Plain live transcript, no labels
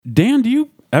Dan, do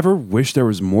you ever wish there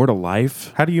was more to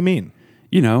life? How do you mean?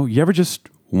 You know, you ever just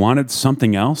wanted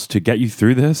something else to get you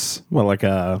through this? Well, like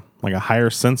a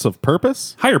higher sense of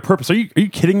purpose? Higher purpose? Are you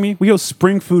kidding me? We go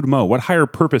Spring Food Mo. What higher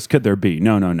purpose could there be?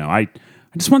 No. I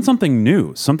just want something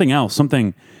new, something else,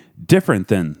 something different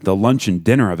than the lunch and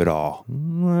dinner of it all.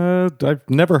 I've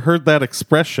never heard that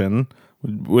expression.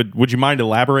 Would you mind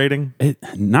elaborating?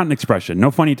 Not an expression. No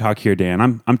funny talk here,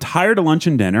 Dan. I'm tired of lunch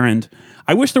and dinner, and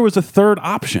I wish there was a third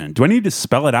option. Do I need to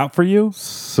spell it out for you?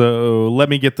 So let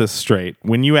me get this straight.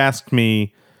 When you asked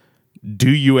me,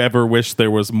 do you ever wish there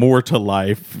was more to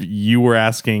life, you were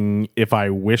asking if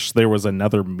I wish there was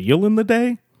another meal in the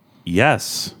day?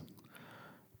 Yes.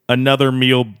 Another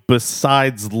meal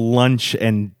besides lunch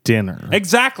and dinner.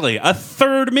 Exactly. A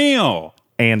third meal.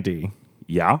 Andy.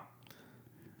 Yeah?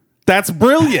 That's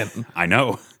brilliant. I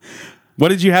know. What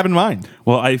did you have in mind?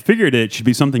 Well, I figured it should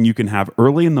be something you can have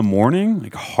early in the morning,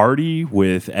 like hearty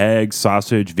with eggs,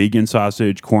 sausage, vegan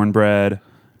sausage, cornbread.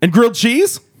 And grilled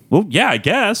cheese? Well, yeah, I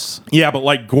guess. Yeah, but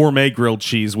like gourmet grilled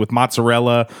cheese with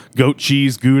mozzarella, goat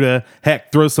cheese, Gouda.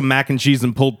 Heck, throw some mac and cheese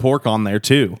and pulled pork on there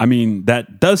too. I mean,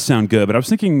 that does sound good, but I was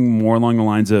thinking more along the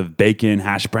lines of bacon,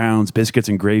 hash browns, biscuits,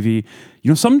 and gravy.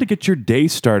 You know, something to get your day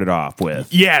started off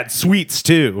with. Yeah, and sweets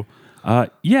too.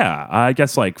 Yeah, I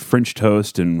guess like French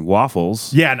toast and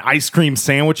waffles. Yeah, and ice cream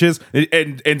sandwiches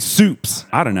and soups.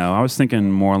 I don't know. I was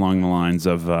thinking more along the lines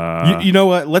of... You know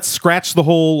what? Let's scratch the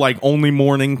whole like only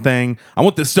morning thing. I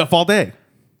want this stuff all day.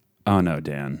 Oh, no,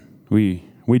 Dan. We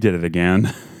did it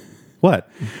again. What?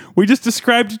 We just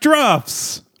described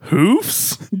Druffs.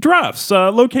 Hoofs? Druffs,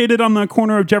 located on the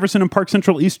corner of Jefferson and Park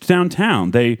Central East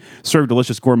downtown. They serve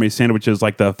delicious gourmet sandwiches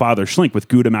like the Father Schlink with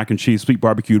Gouda mac and cheese, sweet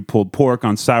barbecued pulled pork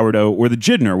on sourdough, or the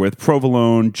Jidner with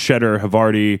provolone, cheddar,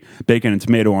 Havarti, bacon, and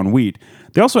tomato on wheat.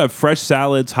 They also have fresh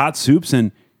salads, hot soups,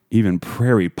 and even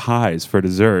prairie pies for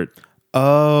dessert.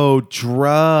 Oh,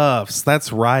 Druffs.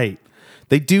 That's right.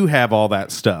 They do have all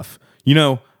that stuff. You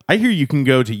know, I hear you can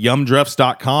go to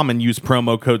yumdruffs.com and use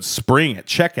promo code SPRING at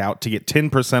checkout to get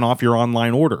 10% off your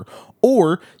online order.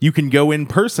 Or you can go in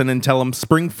person and tell them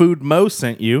Spring Food Mo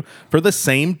sent you for the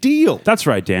same deal. That's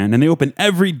right, Dan. And they open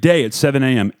every day at 7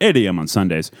 a.m., 8 a.m. on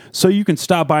Sundays. So you can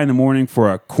stop by in the morning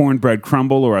for a cornbread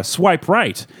crumble or a swipe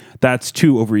right. That's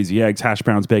 2 over easy eggs, hash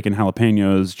browns, bacon,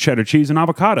 jalapenos, cheddar cheese, and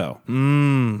avocado.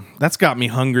 That's got me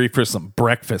hungry for some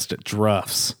breakfast at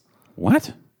Druffs.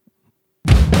 What?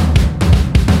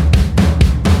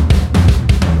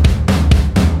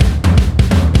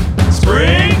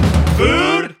 Spring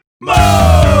Food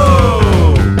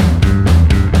Mo!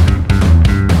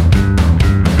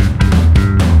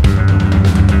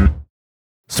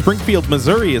 Springfield,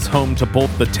 Missouri is home to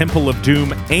both the Temple of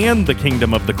Doom and the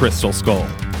Kingdom of the Crystal Skull.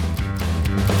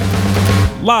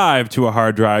 Live to a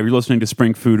hard drive, you're listening to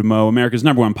Spring Food Mo, America's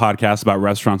 #1 podcast about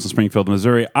restaurants in Springfield,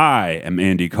 Missouri. I am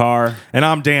Andy Carr. And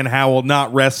I'm Dan Howell,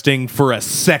 not resting for a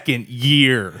second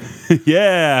year.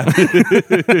 Yeah.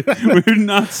 We've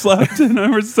not slept and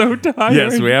we're so tired.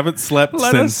 Yes, we haven't slept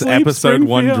Let us since sleep, episode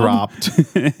 1 Springfield.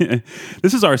 dropped.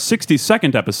 This is our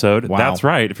 62nd episode. Wow. That's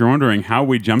right. If you're wondering how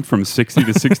we jumped from 60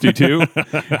 to 62,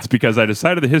 it's because I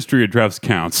decided the history of Druffs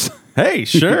counts. Hey,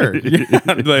 sure.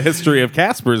 The history of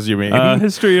Casper's, you mean?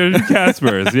 History of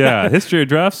Casper's, yeah. History of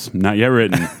Druffs, not yet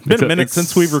written. Been a minute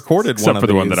since we've recorded except one of for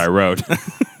the one these. that I wrote.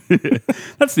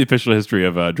 That's the official history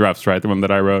of Druffs, right? The one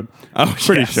that I wrote. Oh,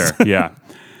 pretty yes. sure. Yeah.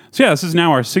 So yeah, this is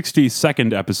now our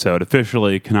 62nd episode.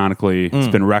 Officially, canonically, it's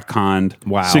been retconned.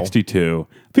 Wow. 62.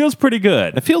 Feels pretty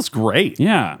good. It feels great.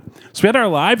 Yeah. So we had our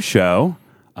live show.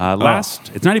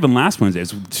 It's not even last Wednesday.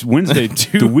 It's Wednesday,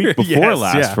 the week before Yes,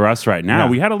 last yeah. for us right now.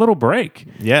 Yeah. We had a little break.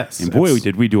 Yes. And boy,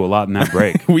 did we do a lot in that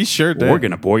break. We sure did. We're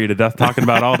going to bore you to death talking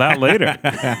about all that later.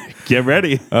 Get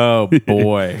ready. Oh,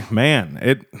 boy. Man,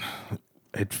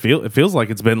 it feels like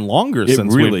it's been longer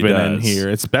since really we've been in does. here,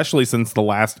 especially since the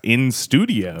last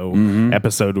in-studio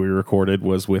episode we recorded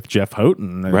was with Jeff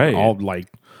Houghton. Right. All like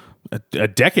a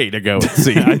decade ago, it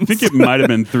seems. I think it might have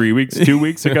been 2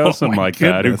 weeks ago, Oh, something my like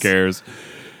that. Who goodness. cares?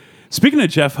 Speaking of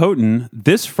Jeff Houghton,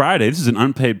 this Friday, this is an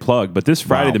unpaid plug, but this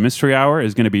Friday, Wow. the Mystery Hour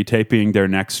is going to be taping their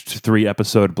next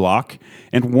 3-episode block.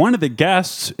 And one of the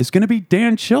guests is going to be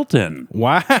Dan Chilton,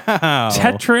 Wow.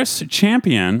 Tetris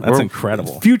champion. That's or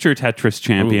incredible. Future Tetris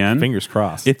champion. Ooh, fingers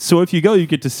crossed. So if you go, you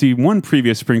get to see one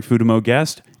previous Spring Food Mo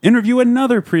guest, interview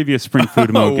another previous Spring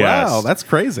Food Mo Oh, guest. wow. That's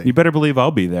crazy. You better believe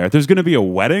I'll be there. There's going to be a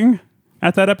wedding.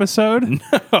 at that episode?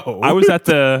 No. I was at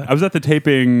the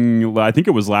taping, I think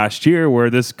it was last year, where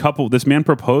this man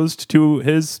proposed to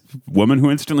his woman who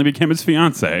instantly became his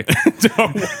fiance.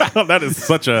 Oh, wow, that is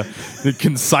such a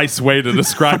concise way to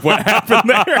describe what happened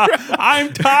there.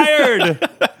 I'm tired,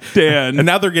 Dan. And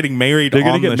now they're getting married. They're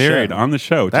going to to get married on the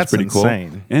show, which That's is pretty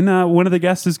insane. cool. And one of the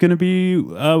guests is going to be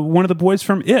one of the boys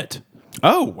from It.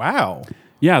 Oh, wow.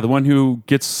 Yeah, the one who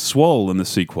gets swole in the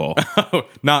sequel.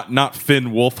 Not Finn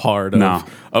Wolfhard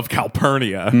of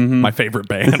Calpurnia, my favorite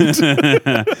band.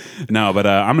 No, but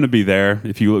I'm going to be there.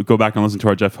 If you go back and listen to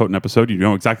our Jeff Houghton episode, you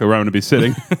know exactly where I'm going to be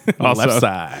sitting. Also. Left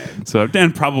side. So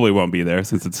Dan probably won't be there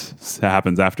since it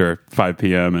happens after 5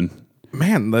 p.m. And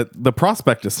Man, the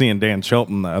prospect of seeing Dan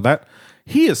Shelton, though, that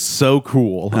he is so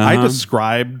cool. I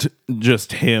described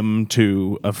just him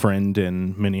to a friend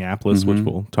in Minneapolis, which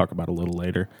we'll talk about a little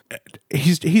later.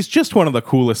 He's just one of the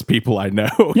coolest people I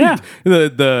know. Yeah.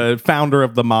 The founder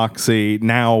of the Moxie,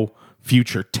 now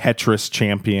future Tetris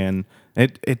champion.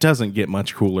 It doesn't get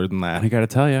much cooler than that. I got to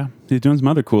tell you, he's doing some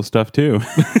other cool stuff too.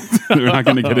 We're not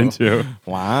going to get into.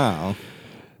 Wow.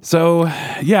 So,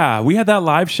 yeah, we had that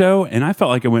live show, and I felt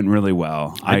like it went really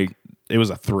well. It was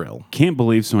a thrill. Can't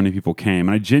believe so many people came,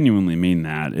 and I genuinely mean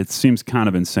that. It seems kind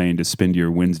of insane to spend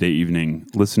your Wednesday evening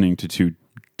listening to two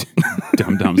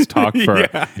dum-dums talk for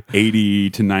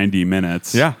 80 to 90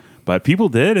 minutes. Yeah. But people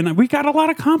did, and we got a lot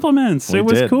of compliments. It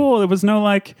was did. cool. It was no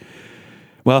like...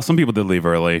 Well, some people did leave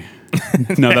early.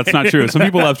 No, that's not true. Some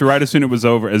people left right as soon as it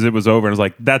was over, and I was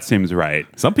like, that seems right.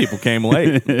 Some people came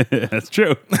late. That's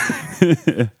true.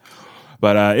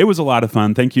 But it was a lot of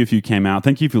fun. Thank you if you came out.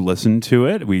 Thank you if you listened to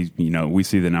it. We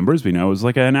see the numbers. We know it was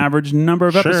like an average number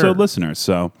of episode listeners.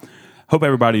 So hope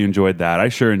everybody enjoyed that. I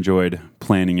sure enjoyed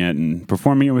planning it and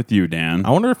performing it with you, Dan.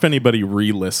 I wonder if anybody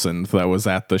re-listened that was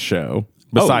at the show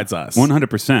besides us.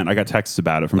 100%. I got texts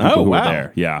about it from people who were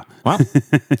there. Yeah. Wow.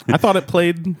 I thought it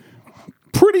played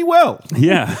pretty well.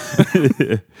 Yeah.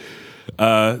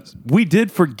 We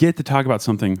did forget to talk about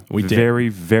something very,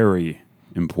 very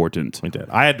important. We did.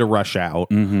 I had to rush out,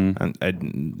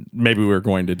 and maybe we were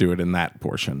going to do it in that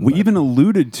portion. We even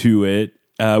alluded to it.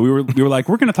 We were like,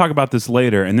 we're going to talk about this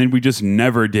later, and then we just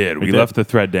never did. We left the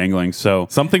thread dangling. So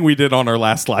something we did on our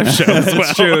last live show as well.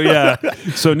 That's true, yeah.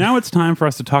 So now it's time for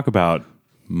us to talk about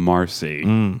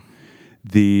Marcy,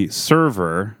 the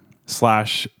server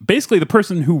 / basically the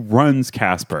person who runs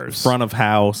Casper's. Front of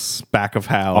house, back of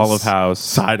house, all of house,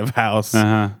 side of house.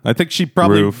 I think she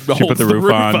probably roof. She put the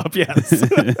roof on. Up, yes.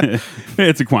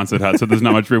 It's a Quonset hut, so there's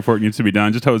not much roof work needs to be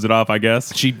done. Just hose it off, I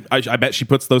guess. I bet she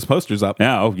puts those posters up.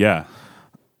 Yeah. Oh, yeah.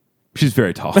 She's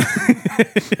very tall.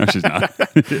 No, she's not.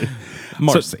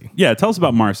 Marcy. So, tell us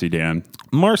about Marcy, Dan.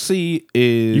 Marcy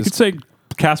is... You could say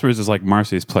Casper's is like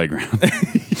Marcy's playground.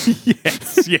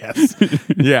 yes.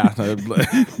 Yeah. A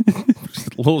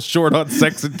little short on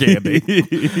sex and candy.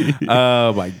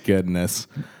 Oh, my goodness.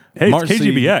 Hey, Marcy, it's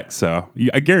KGBX, so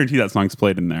I guarantee that song's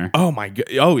played in there. Oh, my God.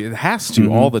 Oh, it has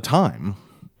to all the time.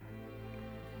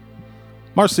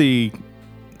 Marcy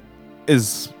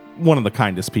is one of the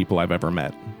kindest people I've ever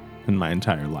met in my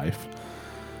entire life.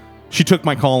 She took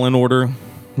my call-in order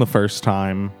the first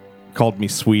time, called me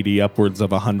sweetie upwards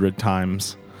of 100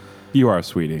 times. You are a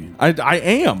sweetie. I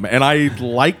am, and I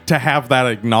like to have that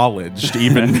acknowledged,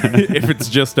 even if it's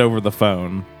just over the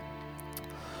phone.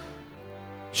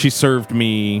 She served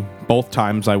me both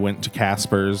times I went to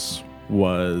Casper's,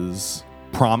 was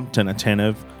prompt and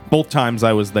attentive. Both times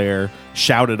I was there,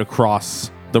 shouted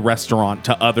across the restaurant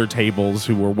to other tables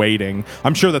who were waiting.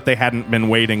 I'm sure that they hadn't been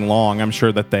waiting long. I'm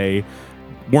sure that they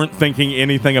weren't thinking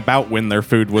anything about when their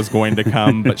food was going to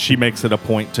come, but she makes it a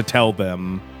point to tell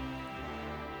them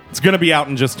it's going to be out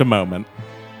in just a moment.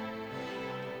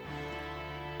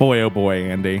 Boy, oh boy,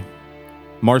 Andy.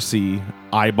 Marcy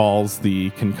eyeballs the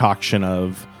concoction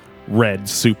of red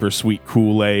super sweet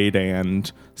Kool-Aid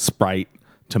and Sprite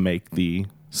to make the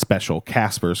special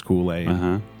Casper's Kool-Aid.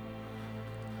 And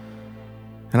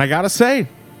I gotta say,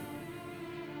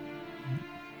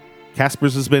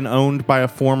 Casper's has been owned by a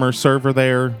former server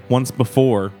there once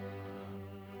before.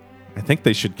 I think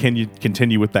they should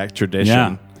continue with that tradition.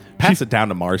 Yeah. Pass it down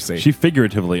to Marcy. She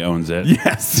figuratively owns it.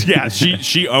 Yes, yeah,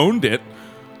 she owned it.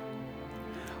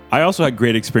 I also had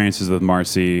great experiences with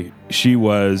Marcy. She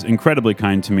was incredibly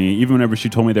kind to me. Even whenever she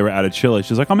told me they were out of chili,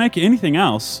 she was like, I'll make you anything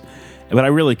else. But I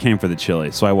really came for the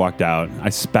chili, so I walked out. I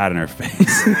spat in her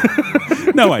face.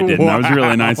 No, I didn't. Wow. I was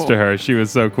really nice to her. She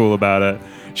was so cool about it.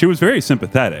 She was very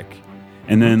sympathetic.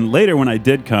 And then later when I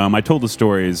did come, I told the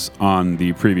stories on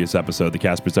the previous episode, the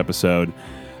Casper's episode,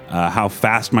 how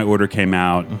fast my order came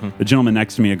out. The gentleman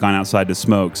next to me had gone outside to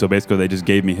smoke, so basically they just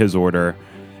gave me his order.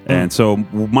 And so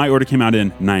my order came out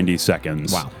in 90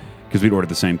 seconds. Wow. Because we'd ordered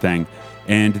the same thing.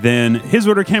 And then his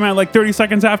order came out like 30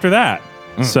 seconds after that.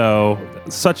 So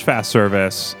such fast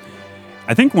service.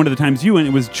 I think one of the times you went,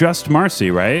 it was just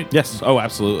Marcy, right? Yes. Oh,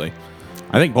 absolutely.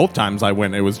 I think both times I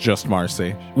went, it was just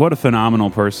Marcy. What a phenomenal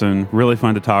person. Really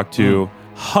fun to talk to.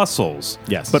 Hustles.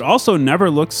 Yes. But also never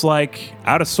looks like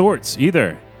out of sorts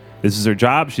either. This is her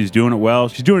job. She's doing it well.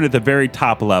 She's doing it at the very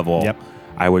top level, Yep.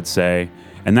 I would say.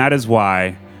 And that is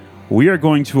why we are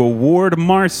going to award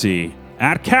Marcy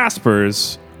at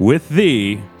Casper's with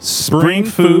the Spring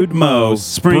Food Mo,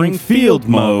 Springfield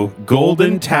Mo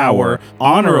Golden Tower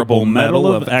Honorable Medal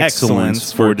of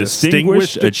Excellence for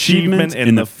Distinguished Achievement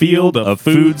in the Field of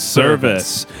Food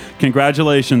Service.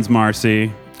 Congratulations,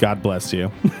 Marcy. God bless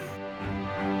you.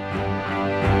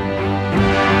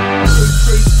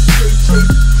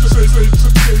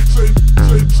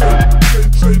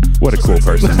 What a cool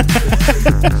person.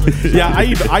 Yeah,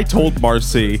 I told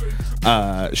Marcy,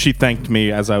 she thanked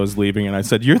me as I was leaving, and I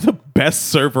said, "You're the best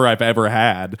server I've ever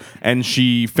had." And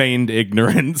she feigned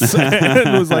ignorance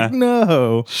and was like,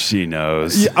 "No." She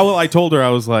knows. Yeah, well, I told her, I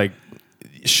was like,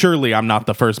 "Surely I'm not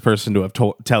the first person to have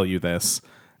tell you this."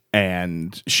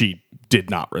 And she did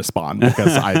not respond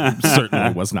because I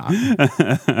certainly was not.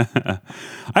 I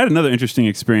had another interesting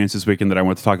experience this weekend that I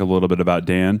want to talk a little bit about,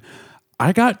 Dan.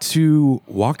 I got to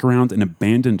walk around an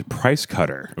abandoned price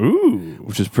cutter,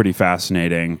 which is pretty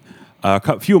fascinating.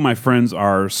 A few of my friends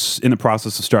are in the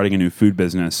process of starting a new food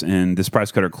business, and this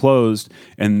price cutter closed,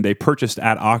 and they purchased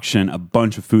at auction a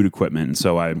bunch of food equipment. And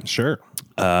so I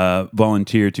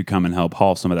volunteered to come and help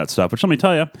haul some of that stuff, which let me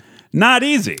tell you, not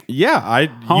easy. Yeah,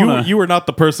 you were not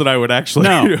the person I would actually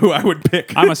who I would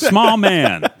pick. I'm a small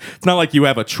man. It's not like you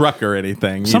have a truck or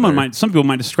anything. Some people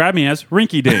might describe me as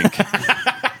rinky dink.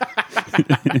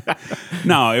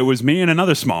 No, it was me and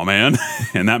another small man,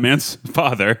 and that man's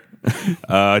father,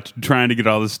 trying to get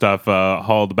all this stuff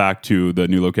hauled back to the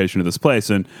new location of this place.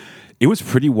 And it was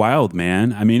pretty wild,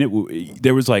 man. I mean,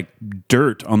 there was like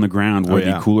dirt on the ground where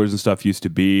the coolers and stuff used to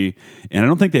be. And I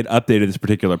don't think they'd updated this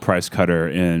particular price cutter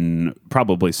in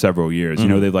probably several years. You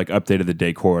know, they've like updated the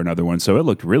decor and other ones. So it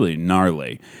looked really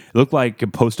gnarly. It looked like a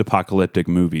post-apocalyptic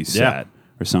movie set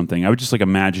or something. I was just like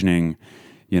imagining,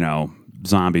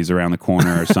 zombies around the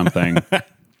corner or something,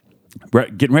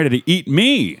 getting ready to eat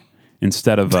me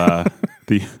instead of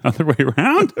the other way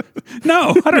around.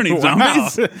 No, I don't need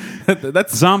zombies.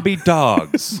 That's zombie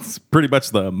dogs. It's pretty much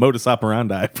the modus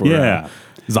operandi for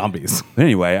zombies. But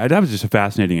anyway, that was just a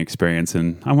fascinating experience,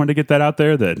 and I wanted to get that out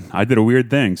there that I did a weird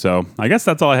thing. So I guess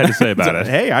that's all I had to say about it.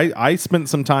 Hey, I spent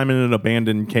some time in an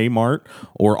abandoned Kmart,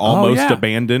 or almost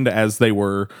abandoned, as they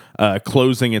were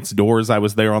closing its doors. I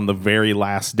was there on the very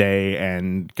last day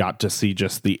and got to see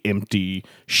just the empty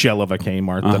shell of a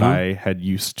Kmart that I had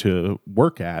used to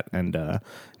work at, and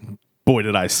boy,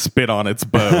 did I spit on its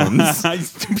bones. I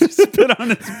spit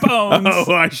on its bones.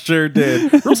 Oh, I sure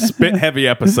did. Real spit heavy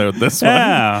episode, this one.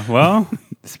 Yeah, well,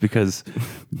 it's because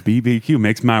BBQ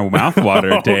makes my mouth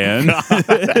water, Dan.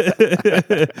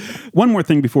 One more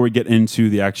thing before we get into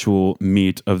the actual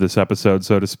meat of this episode,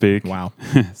 so to speak. Wow.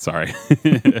 Sorry.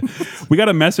 We got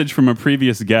a message from a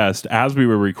previous guest as we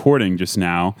were recording just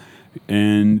now,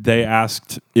 and they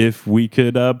asked if we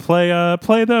could play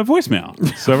the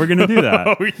voicemail. So we're going to do that.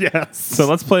 Oh, yes. So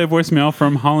let's play a voicemail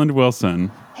from Holland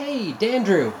Wilson. Hey,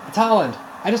 Dandrew, it's Holland.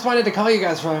 I just wanted to call you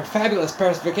guys for a fabulous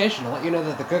specification to let you know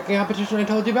that the cooking competition I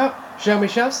told you about, Show Me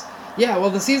Chefs, yeah,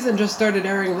 well, the season just started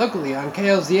airing locally on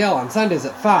KOZL on Sundays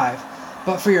at 5.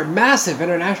 But for your massive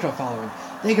international following,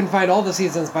 they can find all the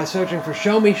seasons by searching for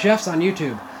Show Me Chefs on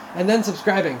YouTube and then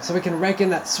subscribing so we can rake in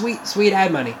that sweet, sweet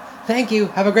ad money. Thank you.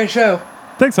 Have a great show.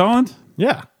 Thanks, Holland.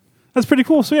 Yeah. That's pretty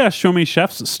cool. So yeah, Show Me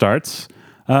Chefs starts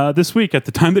this week at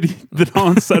the time that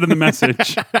Holland said in the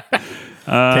message.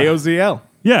 KOZL.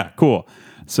 Yeah, cool.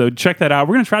 So check that out.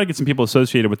 We're going to try to get some people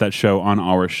associated with that show on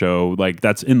our show. Like,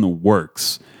 that's in the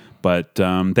works. But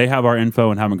they have our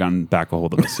info and haven't gotten back a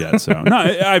hold of us yet. So no,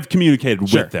 I've communicated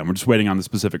with them. We're just waiting on the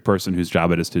specific person whose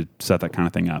job it is to set that kind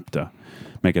of thing up to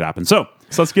make it happen. So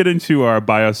let's get into our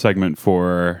bio segment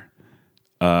for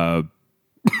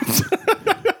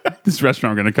this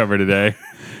restaurant we're going to cover today.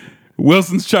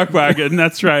 Wilson's Chuck Wagon.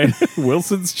 That's right.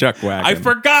 Wilson's Chuck Wagon. I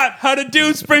forgot how to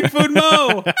do Spring Food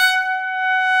Mo.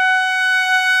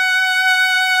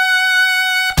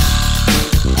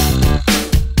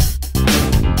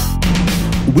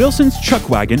 Wilson's Chuck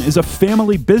Wagon is a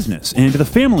family business, and the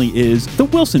family is the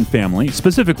Wilson family,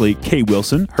 specifically Kay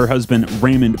Wilson, her husband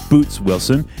Raymond Boots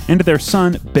Wilson, and their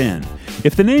son Ben.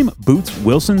 If the name Boots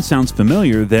Wilson sounds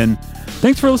familiar, then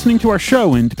thanks for listening to our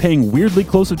show and paying weirdly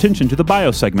close attention to the bio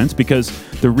segments, because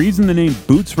the reason the name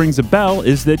Boots rings a bell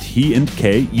is that he and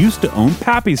Kay used to own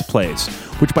Pappy's Place,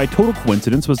 which by total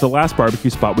coincidence was the last barbecue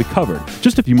spot we covered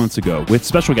just a few months ago, with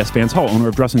special guest Vance Hall, owner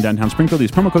of Dress in downtown Springfield. Use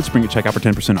promo code SPRING at checkout for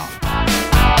 10% off.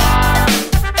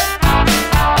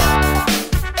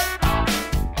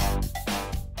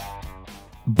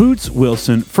 Boots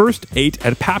Wilson first ate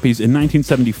at Pappy's in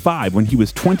 1975 when he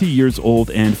was 20 years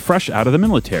old and fresh out of the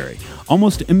military.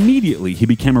 Almost immediately, he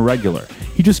became a regular.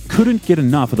 He just couldn't get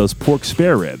enough of those pork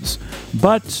spare ribs.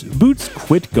 But Boots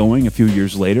quit going a few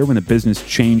years later when the business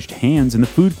changed hands and the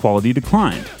food quality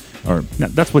declined. Or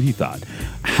that's what he thought.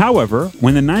 However,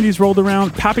 when the 90s rolled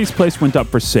around, Pappy's Place went up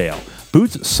for sale.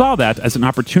 Boots saw that as an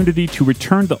opportunity to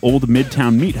return the old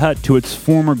Midtown meat hut to its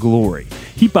former glory.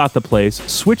 He bought the place,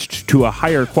 switched to a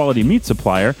higher quality meat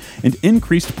supplier, and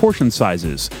increased portion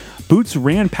sizes. Boots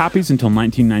ran Pappy's until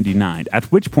 1999,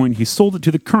 at which point he sold it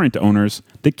to the current owners,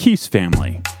 the Keese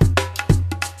family.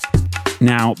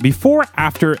 Now, before,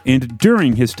 after, and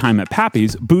during his time at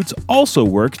Pappy's, Boots also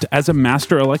worked as a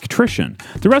master electrician.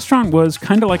 The restaurant was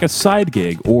kind of like a side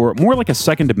gig, or more like a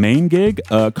second main gig,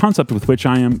 a concept with which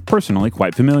I am personally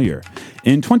quite familiar.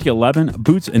 In 2011,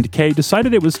 Boots and Kay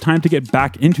decided it was time to get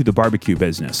back into the barbecue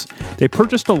business. They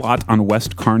purchased a lot on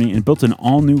West Kearny and built an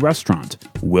all-new restaurant,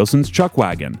 Wilson's Chuck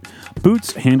Wagon.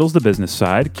 Boots handles the business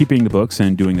side, keeping the books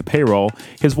and doing the payroll.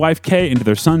 His wife Kay and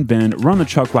their son Ben run the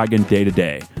Chuck Wagon day to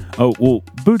day. Oh, well,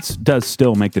 Boots does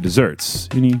still make the desserts,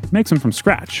 and he makes them from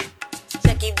scratch.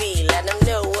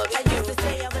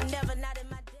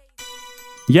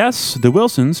 Yes, the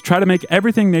Wilsons try to make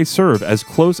everything they serve as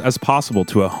close as possible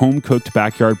to a home-cooked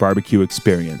backyard barbecue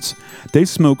experience. They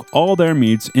smoke all their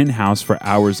meats in-house for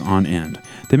hours on end.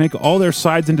 They make all their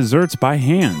sides and desserts by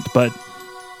hand, but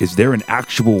is there an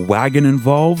actual wagon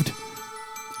involved?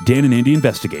 Dan and Andy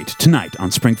investigate tonight on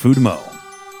Spring Food Mo.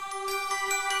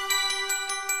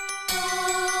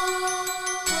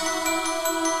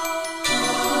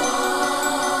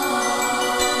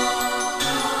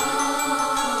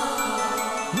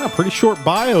 Pretty short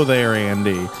bio there,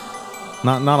 Andy.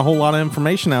 Not a whole lot of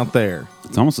information out there.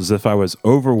 It's almost as if I was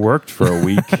overworked for a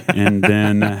week and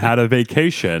then had a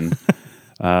vacation.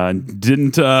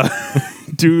 Didn't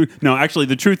do... No, actually,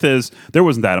 the truth is, there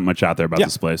wasn't that much out there about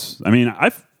this place. I mean,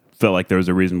 I felt like there was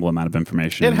a reasonable amount of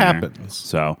information. It happens.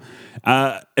 So,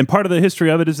 and part of the history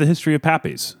of it is the history of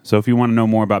Pappy's. So if you want to know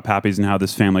more about Pappy's and how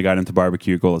this family got into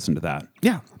barbecue, go listen to that.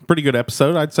 Yeah, pretty good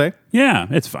episode, I'd say. Yeah,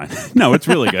 it's fine. No, it's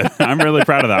really good. I'm really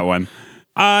proud of that one.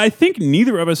 I think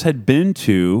neither of us had been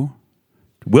to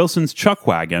Wilson's Chuck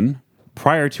Wagon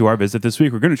prior to our visit this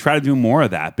week. We're going to try to do more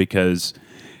of that because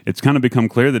it's kind of become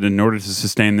clear that in order to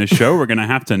sustain this show, we're going to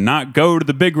have to not go to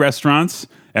the big restaurants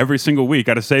every single week.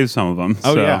 Got to save some of them.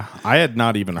 Oh, yeah. I had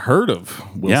not even heard of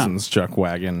Wilson's Chuck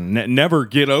Wagon. Never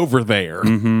get over there.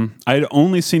 Mm-hmm. I had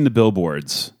only seen the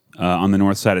billboards on the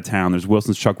north side of town. There's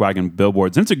Wilson's Chuck Wagon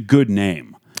billboards, and it's a good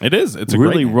name. It is. It's a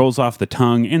really great rolls off the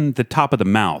tongue and the top of the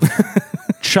mouth.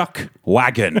 Chuck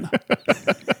Wagon.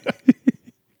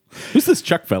 Who's this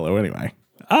Chuck fellow anyway?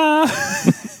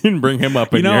 Didn't bring him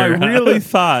up. I really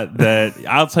thought that.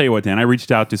 I'll tell you what, Dan. I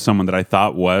reached out to someone that I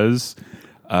thought was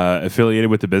affiliated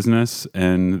with the business,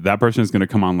 and that person is going to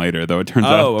come on later. Though it turns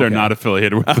out they're not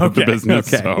affiliated with the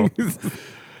business. Okay.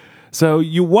 So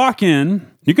you walk in,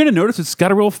 you're going to notice it's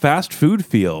got a real fast food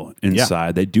feel inside.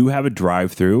 Yeah. They do have a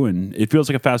drive-through, and it feels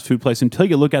like a fast food place until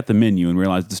you look at the menu and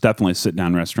realize it's definitely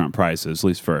sit-down restaurant prices, at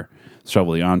least for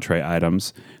several of the entree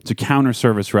items. It's a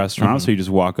counter-service restaurant, so you just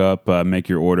walk up, make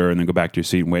your order, and then go back to your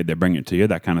seat and wait. They bring it to you,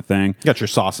 that kind of thing. You got your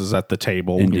sauces at the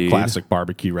table, Indeed. Your classic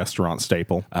barbecue restaurant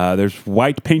staple. There's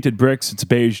white painted bricks. It's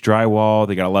beige drywall.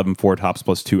 They got 11 four tops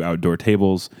plus 2 outdoor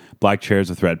tables, black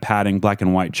chairs with red padding, black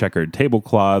and white checkered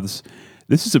tablecloths.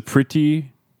 This is a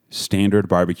pretty standard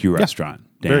barbecue restaurant.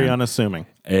 Dan. Very unassuming.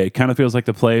 It kind of feels like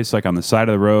the place like on the side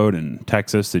of the road in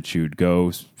Texas that you'd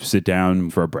go sit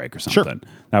down for a break or something. Sure.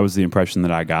 That was the impression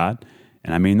that I got.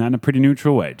 And I mean that in a pretty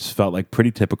neutral way. It just felt like pretty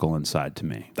typical inside to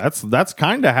me. That's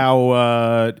kind of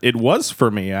how it was for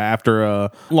me after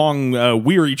a long,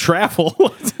 weary travel.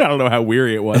 I don't know how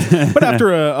weary it was. But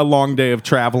after a long day of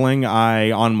traveling,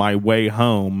 on my way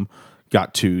home,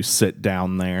 got to sit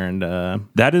down there. And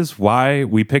that is why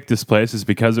we picked this place, is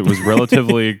because it was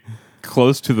relatively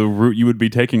close to the route you would be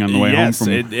taking on the way home from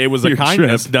it was a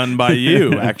kindness done by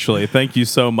you, actually. Thank you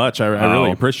so much. I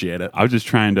really appreciate it. I was just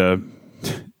trying to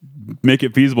make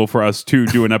it feasible for us to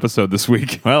do an episode this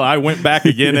week. Well, I went back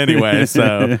again anyway,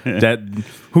 so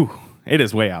it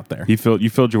is way out there. You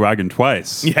filled your wagon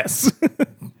twice. Yes.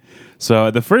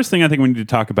 So the first thing I think we need to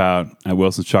talk about at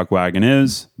Wilson's Chalk Wagon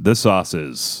is the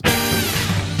sauces.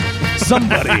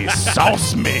 Somebody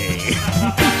sauce me.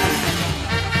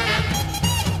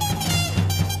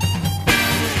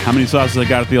 How many sauces I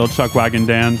got at the old Chuck Wagon,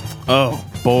 Dan? Oh,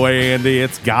 boy, Andy,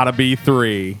 it's got to be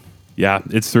 3. Yeah,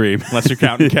 it's 3. Unless you're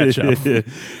counting ketchup.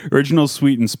 Original,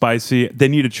 sweet, and spicy. They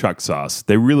need a Chuck sauce.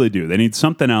 They really do. They need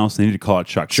something else. They need to call it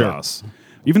Chuck sauce.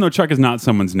 Even though Chuck is not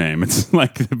someone's name. It's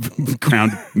like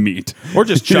ground meat. Or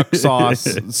just Chuck sauce,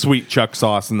 sweet Chuck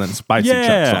sauce, and then spicy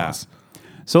Chuck sauce.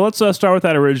 So let's start with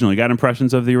that original. You got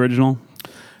impressions of the original?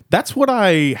 That's what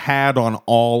I had on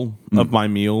all of my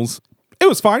meals. It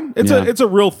was fine. It's a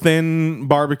real thin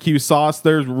barbecue sauce.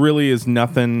 There really is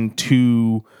nothing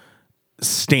too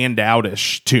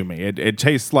standoutish to me. It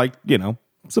tastes like,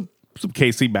 some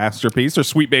Casey Masterpiece or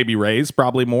Sweet Baby Ray's,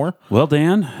 probably more. Well,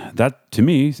 Dan, that to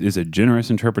me is a generous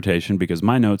interpretation because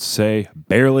my notes say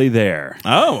barely there.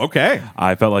 Oh, okay.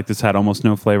 I felt like this had almost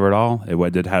no flavor at all.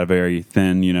 It did have a very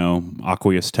thin,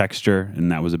 aqueous texture,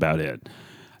 and that was about it.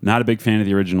 Not a big fan of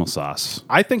the original sauce.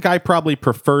 I think I probably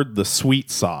preferred the sweet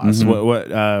sauce.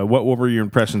 Mm-hmm. What were your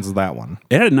impressions of that one?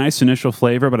 It had a nice initial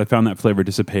flavor, but I found that flavor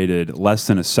dissipated less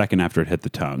than a second after it hit the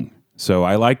tongue. So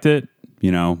I liked it,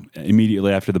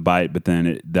 immediately after the bite, but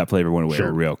then that flavor went away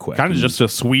real quick. Kind of just a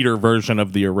sweeter version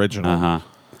of the original. Uh-huh.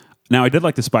 Now, I did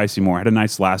like the spicy more. It had a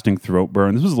nice lasting throat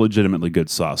burn. This was a legitimately good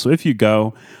sauce. So if you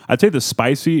go, I'd say the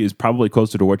spicy is probably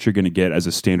closer to what you're going to get as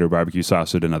a standard barbecue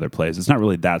sauce at another place. It's not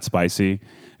really that spicy,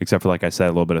 except for, like I said,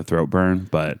 a little bit of throat burn,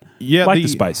 but I like the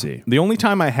spicy. The only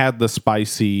time I had the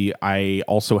spicy, I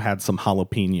also had some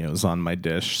jalapenos on my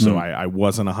dish, so I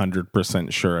wasn't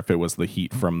 100% sure if it was the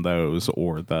heat from those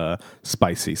or the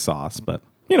spicy sauce, but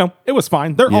it was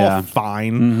fine. They're all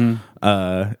fine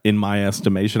in my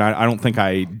estimation. I don't think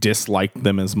I disliked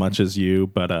them as much as you,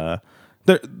 but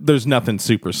there's nothing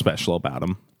super special about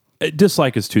them.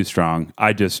 Dislike is too strong.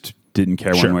 I just didn't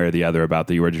care one way or the other about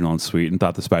the original and sweet and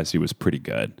thought the spicy was pretty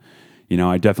good.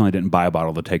 I definitely didn't buy a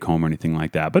bottle to take home or anything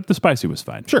like that, but the spicy was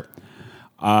fine. Sure.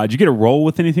 Did you get a roll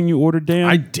with anything you ordered, Dan?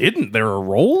 I didn't. There are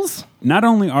rolls? Not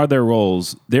only are there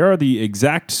rolls, there are the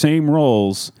exact same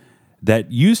rolls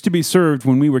that used to be served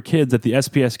when we were kids at the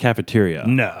SPS cafeteria.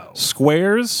 No.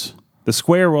 Squares, the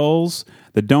square rolls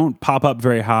that don't pop up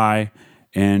very high,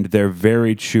 and they're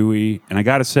very chewy. And I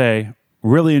got to say,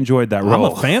 really enjoyed that roll.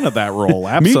 I'm a fan of that roll.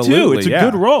 Absolutely. Me too. It's a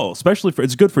good roll, especially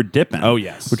it's good for dipping. Oh,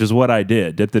 yes. Which is what I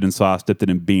did. Dipped it in sauce, dipped it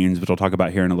in beans, which I'll talk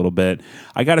about here in a little bit.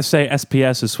 I got to say,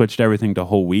 SPS has switched everything to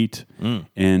whole wheat,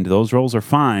 and those rolls are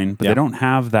fine, but they don't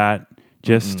have that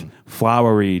just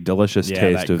floury, delicious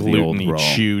taste of the old roll.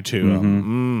 Chew to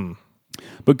them.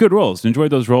 But good rolls.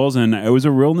 Enjoyed those rolls, and it was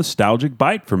a real nostalgic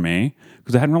bite for me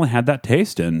because I hadn't really had that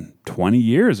taste in 20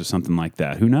 years or something like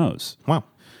that. Who knows? Wow.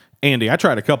 Andy, I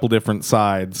tried a couple different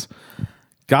sides.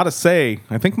 Gotta say,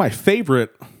 I think my favorite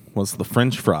was the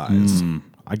French fries.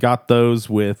 I got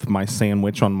those with my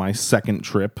sandwich on my second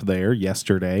trip there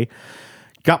yesterday.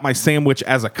 Got my sandwich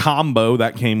as a combo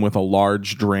that came with a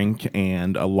large drink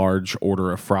and a large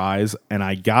order of fries. And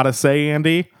I gotta say,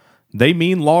 Andy, they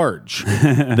mean large.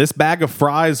 This bag of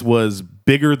fries was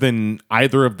bigger than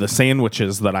either of the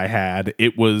sandwiches that I had.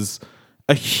 It was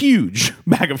a huge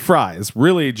bag of fries.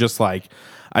 Really just like,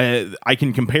 I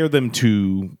can compare them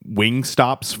to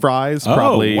Wingstop's fries.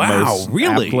 Probably most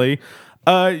aptly.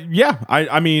 Yeah.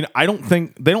 I mean, I don't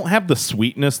think they don't have the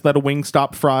sweetness that a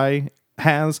Wingstop fry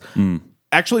has.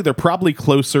 Actually, they're probably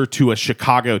closer to a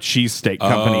Chicago cheesesteak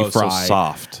company fry. So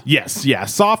soft. Yes, yeah,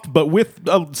 soft, but with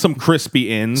some crispy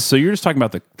ends. So you're just talking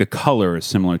about the color is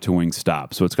similar to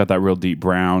Wingstop. So it's got that real deep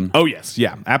brown. Oh, yes,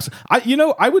 yeah,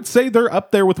 absolutely. I would say they're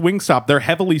up there with Wingstop. They're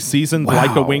heavily seasoned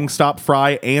like a Wingstop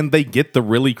fry, and they get the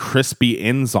really crispy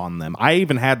ends on them. I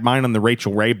even had mine on the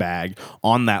Rachel Ray bag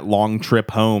on that long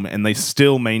trip home, and they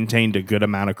still maintained a good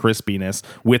amount of crispiness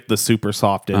with the super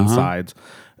soft insides.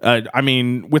 I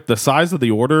mean, with the size of the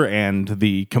order and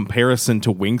the comparison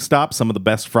to Wingstop, some of the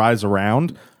best fries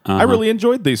around, I really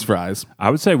enjoyed these fries. I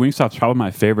would say Wingstop's probably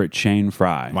my favorite chain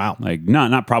fry. Wow. Like,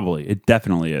 not probably. It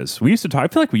definitely is. I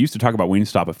feel like we used to talk about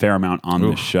Wingstop a fair amount on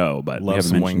this show, but we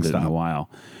haven't mentioned it in a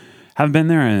while. Haven't been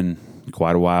there in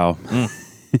quite a while.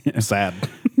 Sad.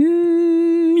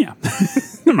 Yeah.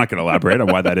 I'm not going to elaborate on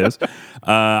why that is.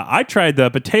 I tried the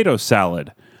potato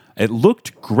salad. It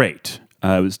looked great.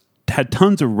 It had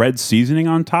tons of red seasoning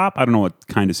on top. I don't know what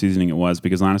kind of seasoning it was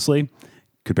because honestly,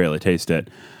 could barely taste it.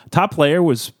 Top layer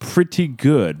was pretty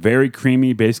good, very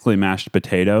creamy, basically mashed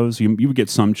potatoes. You would get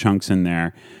some chunks in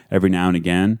there every now and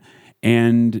again,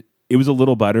 and it was a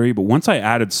little buttery. But once I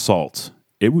added salt,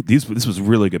 this was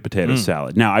really good potato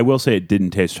salad. Now I will say it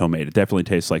didn't taste homemade. It definitely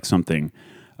tastes like something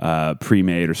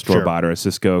pre-made or store-bought or a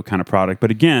Sysco kind of product.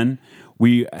 But again,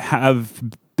 we have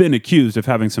been accused of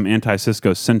having some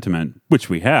anti-Sysco sentiment, which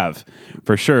we have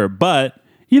for sure. But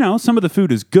some of the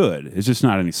food is good. It's just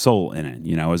not any soul in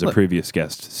it, as a previous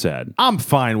guest said. I'm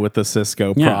fine with the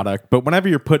Sysco product, but whenever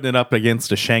you're putting it up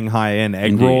against a Shanghai-Inn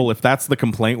egg roll, if that's the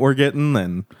complaint we're getting,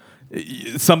 then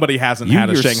somebody hasn't had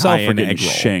a Shanghai-Inn egg roll.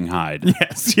 Shanghaied.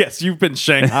 Yes, you've been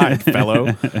Shanghaied,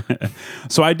 fellow.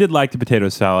 So I did like the potato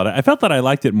salad. I felt that I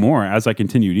liked it more as I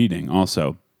continued eating,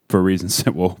 also, for reasons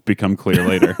that will become clear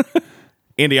later.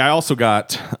 Andy, I also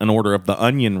got an order of the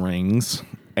onion rings,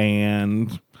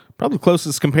 and probably the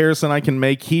closest comparison I can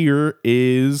make here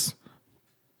is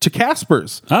to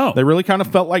Casper's. Oh. They really kind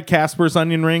of felt like Casper's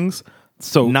onion rings.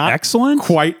 So not excellent?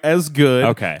 Quite as good.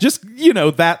 Okay. Just,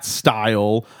 that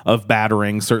style of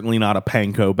battering, certainly not a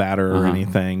panko batter or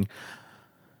anything.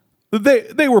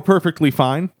 They were perfectly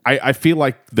fine. I feel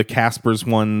like the Casper's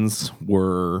ones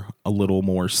were a little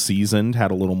more seasoned,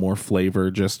 had a little more flavor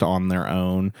just on their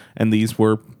own. And these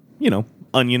were,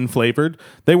 onion flavored.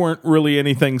 They weren't really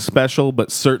anything special,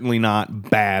 but certainly not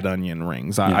bad onion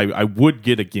rings. I would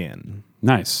get again.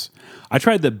 Nice. I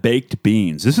tried the baked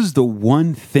beans. This is the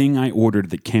one thing I ordered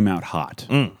that came out hot.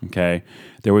 Okay.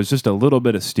 There was just a little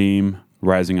bit of steam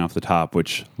rising off the top,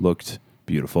 which looked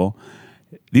beautiful.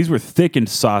 These were thick and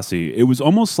saucy. It was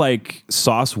almost like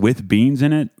sauce with beans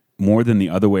in it more than the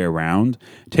other way around.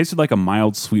 It tasted like a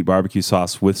mild sweet barbecue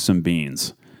sauce with some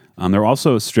beans. There were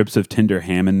also strips of tender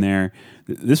ham in there.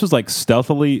 This was like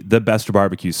stealthily the best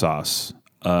barbecue sauce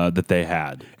that they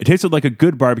had. It tasted like a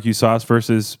good barbecue sauce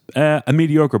versus a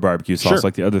mediocre barbecue sauce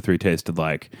like the other three tasted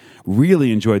like.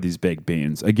 Really enjoyed these baked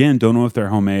beans. Again, don't know if they're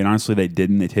homemade. Honestly, they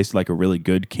didn't. They tasted like a really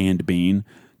good canned bean.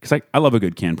 Because I love a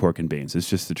good canned pork and beans. It's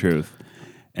just the truth.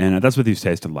 And that's what these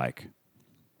tasted like.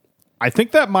 I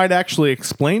think that might actually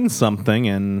explain something,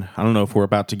 and I don't know if we're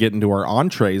about to get into our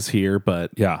entrees here,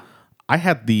 but yeah, I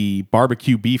had the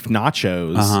barbecue beef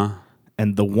nachos,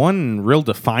 and the one real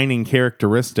defining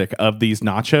characteristic of these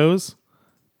nachos,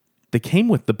 they came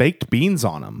with the baked beans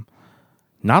on them.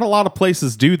 Not a lot of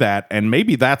places do that, and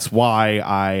maybe that's why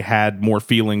I had more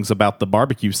feelings about the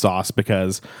barbecue sauce,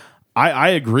 because I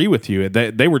agree with you.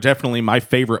 They were definitely my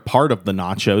favorite part of the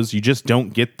nachos. You just don't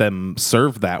get them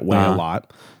served that way a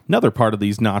lot. Another part of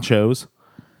these nachos,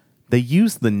 they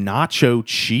use the nacho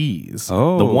cheese.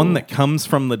 Oh. The one that comes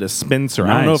from the dispenser.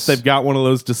 Nice. I don't know if they've got one of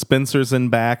those dispensers in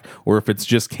back or if it's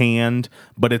just canned,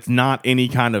 but it's not any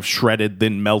kind of shredded,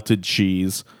 then melted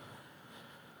cheese.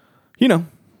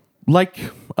 Like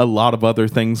a lot of other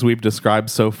things we've described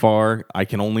so far, I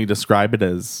can only describe it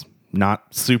as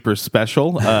not super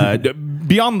special.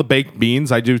 Beyond the baked beans,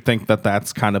 I do think that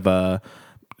that's kind of a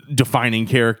defining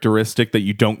characteristic that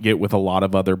you don't get with a lot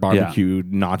of other barbecue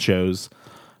nachos.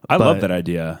 I love that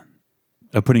idea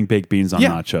of putting baked beans on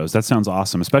nachos. That sounds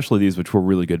awesome, especially these, which were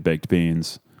really good baked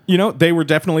beans. They were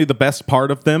definitely the best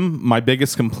part of them. My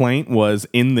biggest complaint was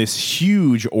in this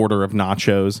huge order of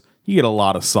nachos, you get a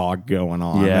lot of sog going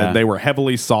on. Yeah. They were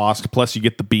heavily sauced, plus you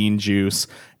get the bean juice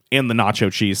and the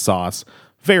nacho cheese sauce.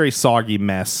 Very soggy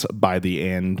mess by the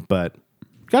end, but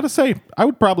gotta say, I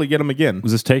would probably get them again.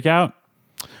 Was this takeout?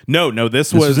 No, this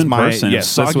This was in my person. yes,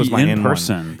 Soggy this was my in in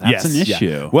person. One. That's an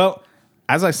issue. Well,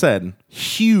 as I said,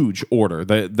 huge order.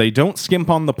 They don't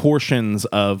skimp on the portions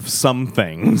of some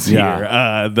things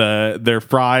here. Their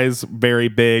fries very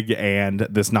big, and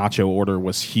this nacho order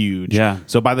was huge. Yeah.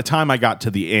 So by the time I got to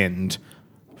the end,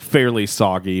 fairly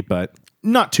soggy, but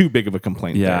not too big of a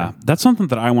complaint. Yeah, there. that's something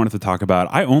that I wanted to talk about.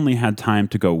 I only had time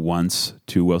to go once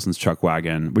to Wilson's Chuck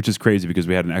Wagon, which is crazy because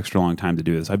we had an extra long time to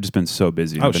do this. I've just been so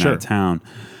busy and been out of town.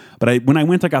 But when I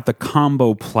went, I got the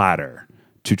combo platter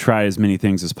to try as many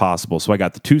things as possible. So I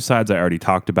got the two sides I already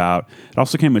talked about. It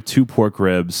also came with 2 pork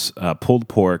ribs, pulled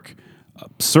pork,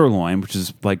 sirloin, which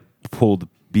is like pulled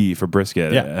beef or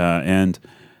brisket, and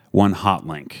 1 hot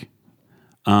link.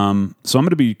 So I'm going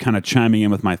to be kind of chiming in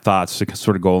with my thoughts to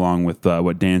sort of go along with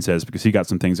what Dan says, because he got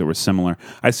some things that were similar.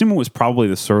 I assume it was probably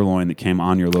the sirloin that came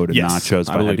on your loaded nachos, if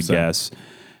I had to guess.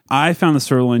 I found the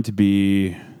sirloin to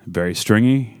be very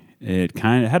stringy. It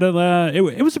kind of had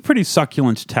it was a pretty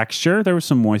succulent texture. There was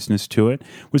some moistness to it.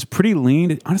 It was pretty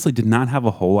lean. It honestly did not have a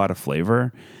whole lot of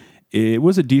flavor. It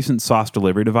was a decent sauce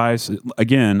delivery device.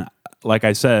 Again, like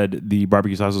I said, the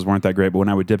barbecue sauces weren't that great, but when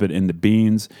I would dip it in the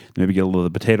beans, maybe get a little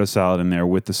potato salad in there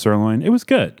with the sirloin, it was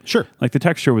good. Sure. Like the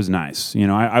texture was nice. You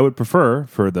know, I would prefer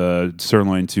for the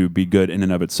sirloin to be good in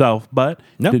and of itself, but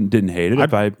didn't hate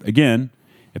it.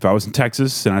 If I was in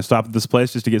Texas and I stopped at this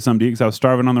place just to get something to eat because I was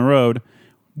starving on the road,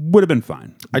 would have been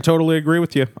fine. I totally agree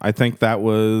with you. I think that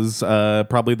was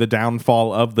probably the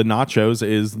downfall of the nachos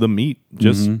is the meat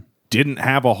just didn't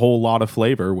have a whole lot of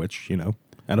flavor, which, you know,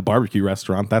 at a barbecue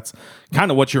restaurant, that's kind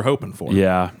of what you're hoping for.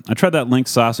 Yeah. I tried that link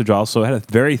sausage also. It had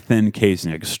a very thin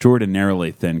casing, like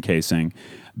extraordinarily thin casing.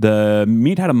 The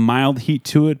meat had a mild heat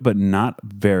to it, but not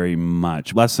very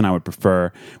much. Less than I would prefer.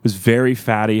 It was very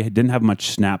fatty. It didn't have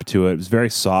much snap to it. It was very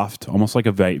soft, almost like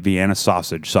a Vienna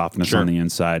sausage softness on the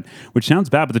inside, which sounds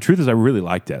bad, but the truth is I really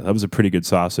liked it. That was a pretty good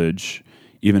sausage,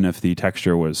 even if the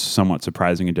texture was somewhat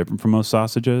surprising and different from most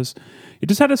sausages. It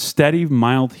just had a steady,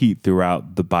 mild heat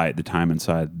throughout the bite, the time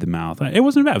inside the mouth. It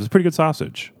wasn't bad. It was a pretty good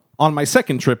sausage. On my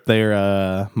second trip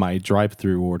there, my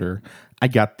drive-through order, I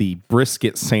got the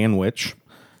brisket sandwich.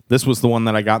 This was the one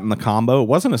that I got in the combo. It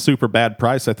wasn't a super bad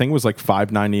price. I think it was like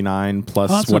 $5.99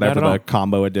 plus whatever the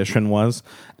combo edition was.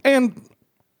 And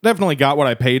definitely got what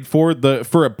I paid for.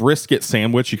 For a brisket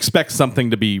sandwich, you expect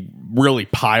something to be really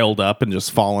piled up and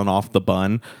just falling off the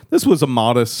bun. This was a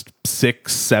modest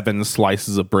 6-7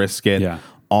 slices of brisket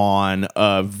on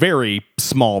a very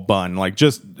small bun, like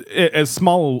just as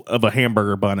small of a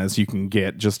hamburger bun as you can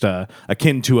get, just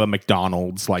akin to a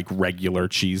McDonald's like regular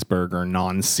cheeseburger,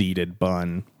 non-seeded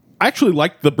bun. I actually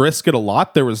liked the brisket a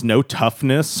lot. There was no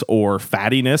toughness or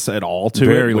fattiness at all to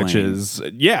it, which is,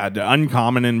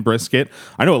 uncommon in brisket.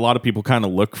 I know a lot of people kind of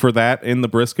look for that in the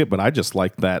brisket, but I just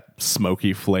like that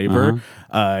smoky flavor.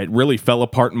 It really fell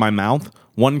apart in my mouth.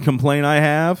 One complaint I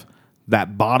have,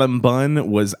 that bottom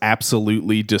bun was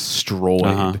absolutely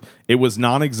destroyed. It was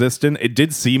non-existent. It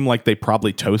did seem like they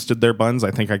probably toasted their buns.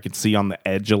 I think I could see on the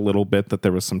edge a little bit that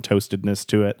there was some toastedness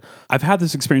to it. I've had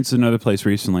this experience in another place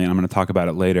recently, and I'm going to talk about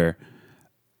it later.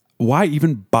 Why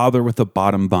even bother with the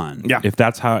bottom bun? Yeah. If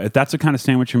that's the kind of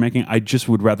sandwich you're making, I just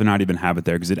would rather not even have it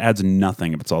there because it adds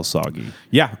nothing if it's all soggy.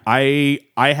 Yeah, I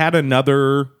had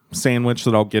another sandwich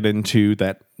that I'll get into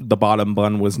that the bottom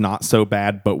bun was not so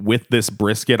bad, but with this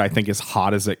brisket, I think as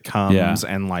hot as it comes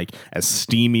and like as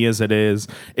steamy as it is,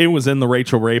 it was in the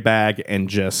Rachel Ray bag, and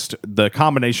just the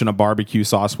combination of barbecue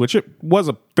sauce, which it was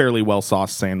a fairly well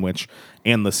sauced sandwich,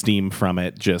 and the steam from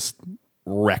it just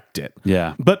wrecked it.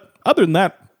 Yeah. But other than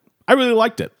that, I really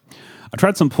liked it. I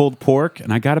tried some pulled pork,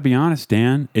 and I got to be honest,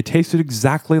 Dan, it tasted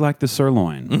exactly like the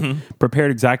sirloin.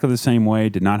 Prepared exactly the same way,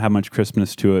 did not have much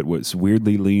crispness to it, was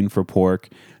weirdly lean for pork,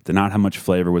 did not have much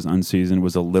flavor, was unseasoned,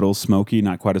 was a little smoky,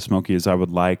 not quite as smoky as I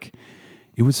would like.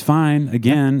 It was fine.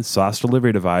 Again, sauce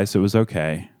delivery device, it was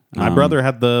okay. My brother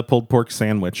had the pulled pork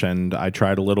sandwich, and I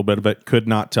tried a little bit of it, could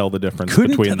not tell the difference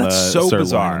between the sirloin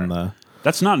bizarre. and the...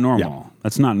 That's not normal. Yeah.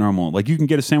 That's not normal. Like, you can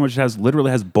get a sandwich that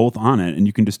literally has both on it, and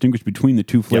you can distinguish between the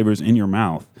two flavors in your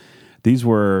mouth. These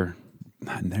were,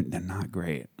 they're not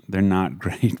great. They're not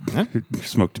great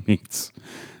smoked meats.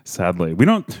 Sadly,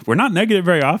 we're not negative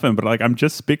very often, but like, I'm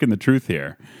just speaking the truth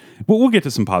here. But we'll get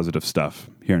to some positive stuff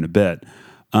here in a bit.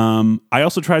 I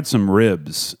also tried some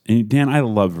ribs, and Dan, I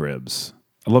love ribs.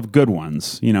 I love good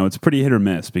ones. You know, it's pretty hit or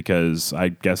miss because I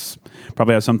guess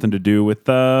probably has something to do with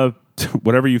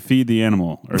whatever you feed the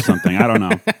animal or something. I don't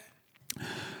know.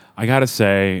 I gotta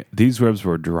say, these ribs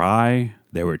were dry.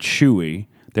 They were chewy.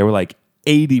 They were like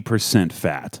 80%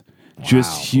 fat. Wow.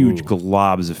 Just huge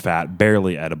globs of fat,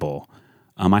 barely edible.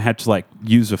 I had to like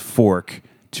use a fork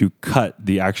to cut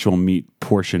the actual meat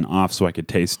portion off so I could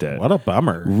taste it. What a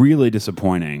bummer. Really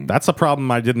disappointing. That's a problem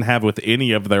I didn't have with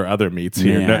any of their other meats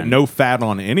here. No fat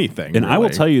on anything. And really. I will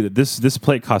tell you that this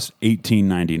plate cost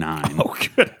 $18.99. Oh,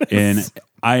 goodness.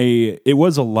 And it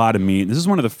was a lot of meat. This is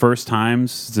one of the first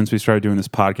times since we started doing this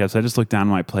podcast, I just looked down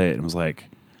at my plate and was like,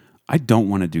 I don't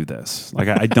want to do this. Like,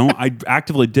 I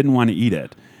actively didn't want to eat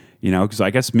it, you know, because I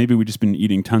guess maybe we've just been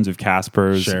eating tons of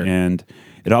Caspers and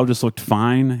it all just looked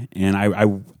fine. And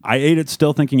I ate it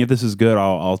still thinking if this is good,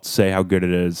 I'll say how good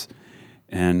it is.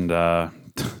 And I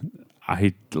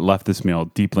left this meal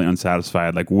deeply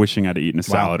unsatisfied, like wishing I'd eaten a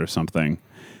salad or something.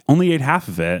 Only ate half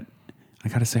of it. I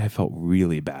got to say, I felt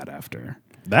really bad after.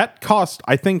 That cost,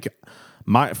 I think,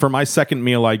 for my second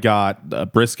meal, I got a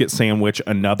brisket sandwich,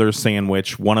 another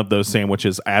sandwich, one of those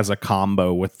sandwiches as a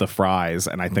combo with the fries,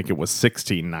 and I think it was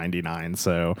 $16.99.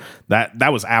 So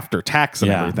that was after tax and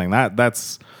everything.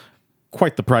 That's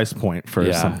quite the price point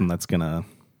for something that's gonna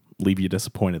leave you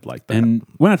disappointed like that. And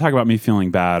when I talk about me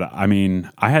feeling bad, I mean,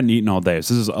 I hadn't eaten all day.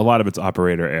 So this is a lot of it's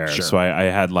operator error. Sure. So I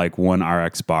had like one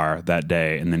RX bar that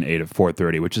day and then ate at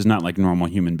 4:30, which is not like normal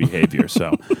human behavior.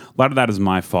 So a lot of that is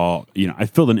my fault. You know, I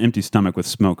filled an empty stomach with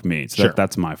smoked meat. So Sure.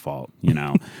 that's my fault, you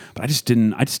know. But I just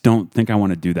don't think I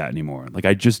want to do that anymore. Like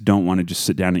I just don't want to just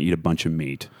sit down and eat a bunch of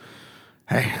meat.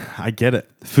 Hey, I get it.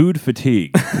 Food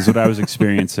fatigue is what I was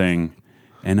experiencing.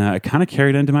 And it kind of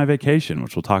carried into my vacation,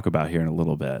 which we'll talk about here in a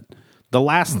little bit. The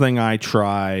last thing I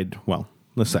tried, well,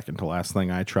 the second to last thing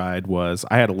I tried was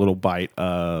I had a little bite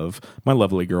of my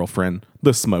lovely girlfriend,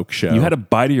 The Smoke Show. You had a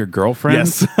bite of your girlfriend?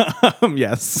 Yes.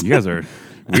 Yes. You guys are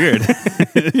weird.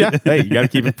 Yeah. Hey, you got to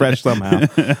keep it fresh somehow.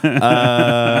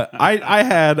 I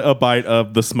had a bite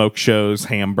of The Smoke Show's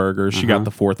hamburger. She got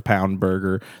the 4th pound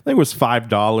burger. I think it was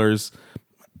 $5.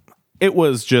 It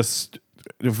was just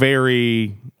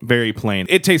very, very plain.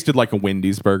 It tasted like a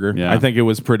Wendy's burger. Yeah. I think it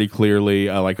was pretty clearly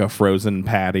like a frozen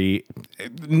patty.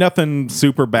 Nothing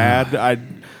super bad.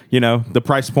 The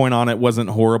price point on it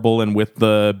wasn't horrible, and with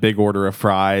the big order of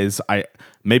fries,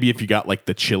 maybe if you got like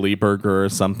the chili burger or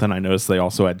something, I noticed they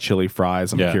also had chili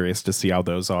fries. I'm curious to see how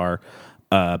those are.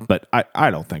 But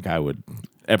I don't think I would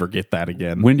ever get that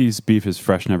again. Wendy's beef is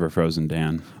fresh, never frozen,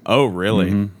 Dan. Oh,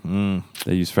 really?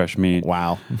 They use fresh meat.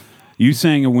 Wow. You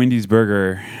saying a Wendy's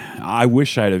burger, I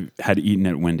wish I'd had eaten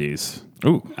at Wendy's.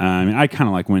 Ooh. I mean, I kind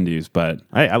of like Wendy's, but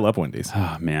Hey, I love Wendy's.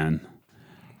 oh, man.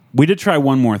 We did try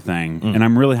one more thing, and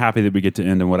I'm really happy that we get to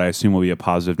end on what I assume will be a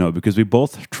positive note because we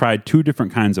both tried 2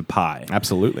 different kinds of pie.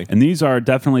 Absolutely. And these are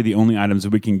definitely the only items that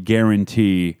we can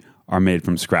guarantee are made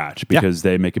from scratch because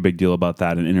they make a big deal about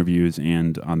that in interviews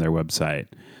and on their website.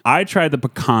 I tried the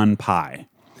pecan pie,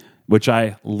 which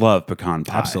I love pecan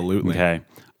pie. Absolutely. Okay.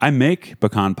 I make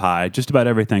pecan pie just about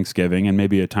every Thanksgiving and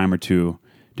maybe a time or two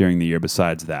during the year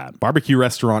besides that. Barbecue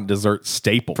restaurant dessert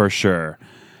staple. For sure.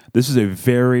 This is a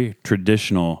very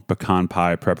traditional pecan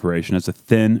pie preparation. It's a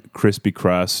thin, crispy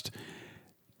crust.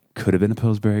 Could have been a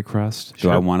Pillsbury crust.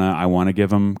 Sure. Do I want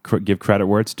to give credit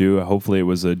where it's due? Hopefully, it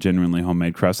was a genuinely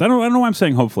homemade crust. I don't know why I'm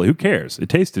saying hopefully. Who cares? It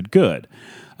tasted good.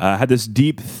 Had this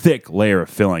deep, thick layer of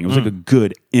filling. It was like a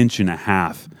good 1.5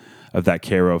 inches of that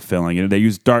Karo filling. And they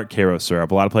use dark Karo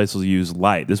syrup. A lot of places use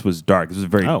light. This was dark. This was a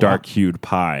very dark-hued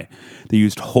pie. They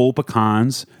used whole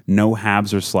pecans, no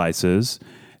halves or slices.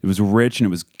 It was rich and it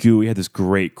was gooey. It had this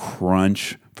great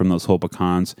crunch from those whole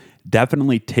pecans.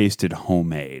 Definitely tasted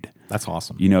homemade. That's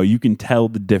awesome. You know, you can tell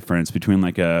the difference between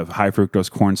like a high fructose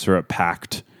corn syrup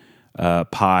packed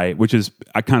pie, which is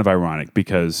kind of ironic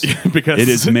because it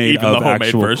is made even of the homemade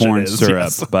actual version corn is, syrup.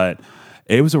 yes. But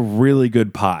it was a really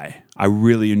good pie. I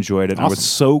really enjoyed it. Awesome. I was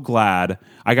so glad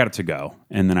I got it to go.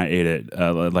 And then I ate it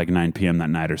at like 9 p.m. that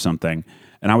night or something.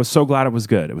 And I was so glad it was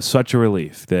good. It was such a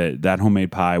relief that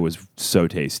homemade pie was so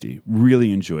tasty.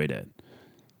 Really enjoyed it.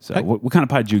 So what kind of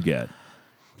pie did you get?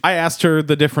 I asked her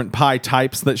the different pie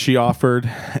types that she offered,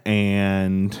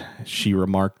 and she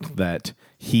remarked that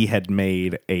he had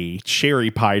made a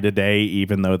cherry pie today,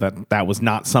 even though that was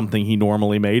not something he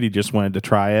normally made. He just wanted to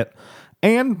try it.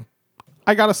 And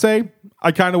I gotta say,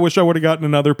 I kind of wish I would have gotten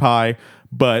another pie,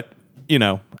 but,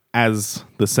 as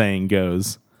the saying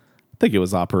goes, I think it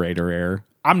was operator error.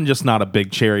 I'm just not a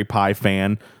big cherry pie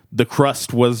fan. The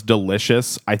crust was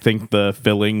delicious. I think the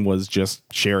filling was just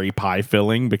cherry pie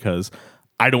filling because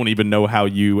I don't even know how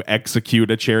you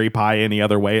execute a cherry pie any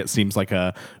other way. It seems like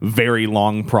a very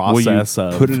long process.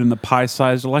 Well, you put it in the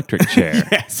pie-sized electric chair.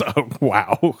 Yes. Oh,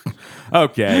 wow.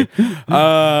 Okay.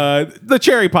 The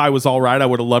cherry pie was all right. I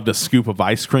would have loved a scoop of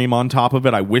ice cream on top of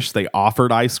it. I wish they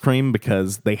offered ice cream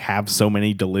because they have so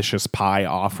many delicious pie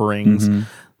offerings.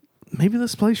 Maybe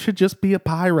this place should just be a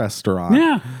pie restaurant.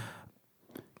 Yeah.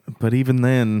 But even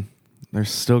then, there's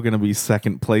still going to be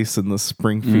second place in the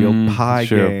Springfield pie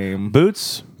game.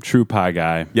 Boots, true pie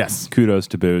guy. Yes. Kudos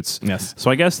to Boots. Yes.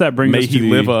 So I guess that brings May us to he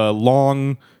live a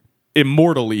long,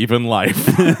 immortal even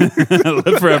life.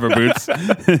 live forever, Boots.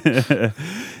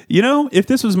 If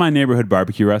this was my neighborhood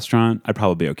barbecue restaurant, I'd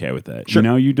probably be okay with it.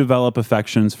 Sure. You develop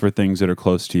affections for things that are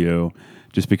close to you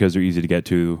just because they're easy to get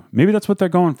to. Maybe that's what they're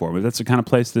going for. Maybe that's the kind of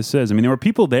place this is. I mean, there were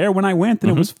people there when I went, and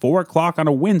it was 4:00 on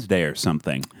a Wednesday or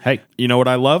something. Hey, you know what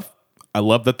I love? I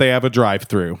love that they have a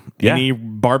drive-through. Yeah. Any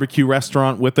barbecue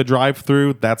restaurant with a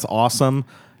drive-through, that's awesome.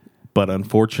 But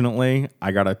unfortunately,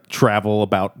 I got to travel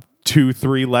about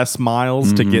 2-3 less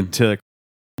miles to get to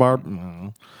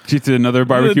Get to another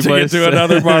barbecue place. To get to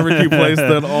another barbecue place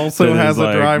that also That has is, a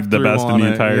like, drive-through. the best in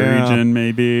the entire region,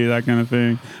 maybe that kind of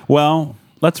thing. Well,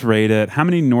 let's rate it. How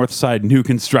many Northside new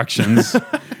constructions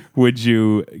would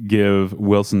you give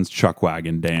Wilson's Chuck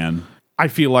Wagon, Dan? I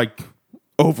feel like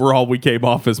overall we came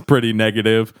off as pretty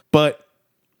negative, but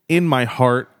in my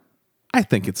heart, I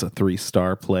think it's a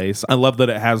 3-star place. I love that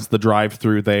it has the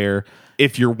drive-through there.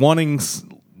 If you're wanting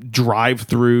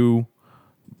drive-through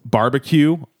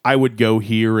barbecue, I would go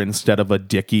here instead of a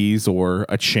Dickey's or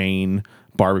a chain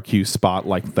barbecue spot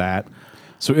like that.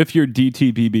 So if you're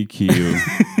DTBBQ,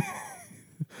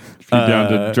 if you're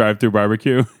down to drive-through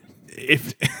barbecue,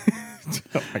 If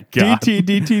oh my God.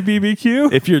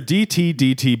 DTBBQ. If you're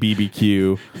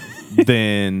DTBBQ,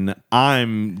 then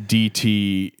I'm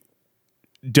DTWCW.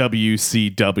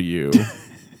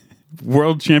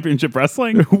 World Championship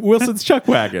Wrestling. Wilson's Chuck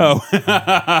Wagon.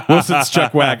 Wilson's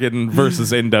Chuck Wagon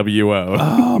versus NWO.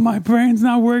 Oh, my brain's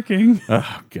not working.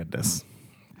 Oh, goodness.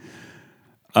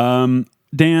 Dan,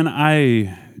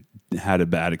 I had a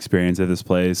bad experience at this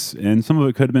place, and some of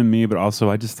it could have been me, but also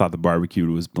I just thought the barbecue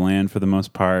was bland for the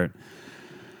most part.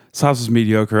 Sauce was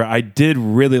mediocre. I did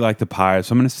really like the pie,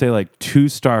 so I'm going to say like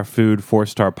 2-star food,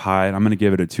 4-star pie, and I'm going to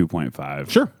give it a 2.5.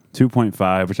 Sure.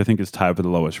 2.5, which I think is tied for the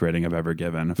lowest rating I've ever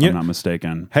given, if I'm not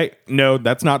mistaken. Hey, no,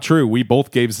 that's not true. We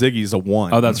both gave Ziggy's a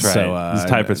 1. Oh, that's right. So, It's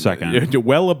tied for second.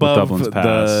 Well above Dublin's the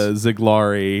Pass.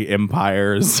 Ziglari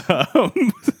Empire's.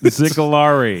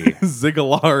 Zigalari.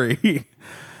 Ziglari.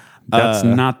 That's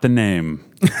not the name.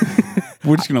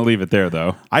 We're just going to leave it there,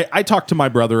 though. I talked to my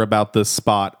brother about this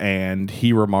spot, and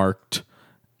he remarked,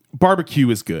 barbecue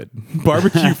is good.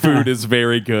 Barbecue food is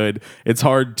very good. It's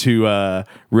hard to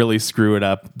really screw it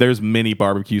up. There's many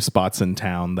barbecue spots in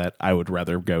town that I would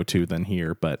rather go to than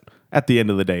here, but at the end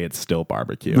of the day, it's still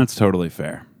barbecue. That's totally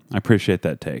fair. I appreciate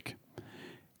that take.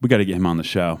 We got to get him on the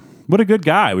show. What a good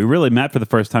guy. We really met for the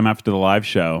first time after the live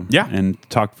show. Yeah. And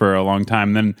talked for a long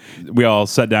time. Then we all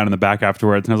sat down in the back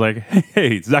afterwards, and I was like,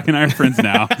 hey, Zach and I are friends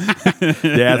now.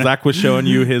 Yeah, Zach was showing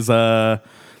you his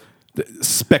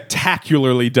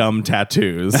spectacularly dumb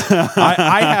tattoos.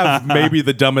 I have maybe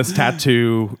the dumbest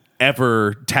tattoo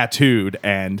ever tattooed,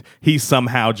 and he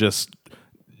somehow just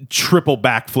triple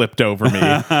backflipped over me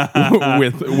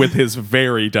with his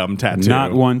very dumb tattoo.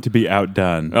 Not one to be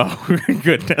outdone. Oh,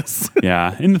 goodness.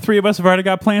 Yeah. And the three of us have already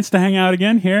got plans to hang out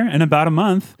again here in about a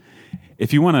month.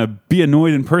 If you want to be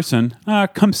annoyed in person,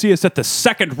 come see us at the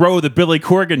second row of the Billy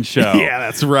Corgan show. Yeah,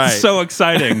 that's right. So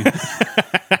exciting.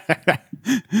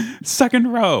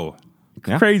 Second row.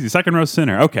 Yeah. Crazy. Second row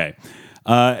center. Okay.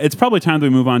 It's probably time that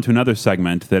we move on to another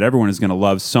segment that everyone is going to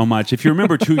love so much. If you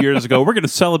remember 2 years ago, we're going to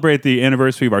celebrate the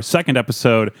anniversary of our second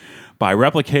episode by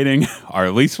replicating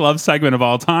our least loved segment of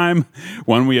all time,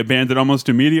 one we abandoned almost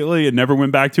immediately and never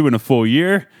went back to in a full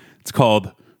year. It's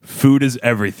called Food is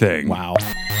Everything. Wow.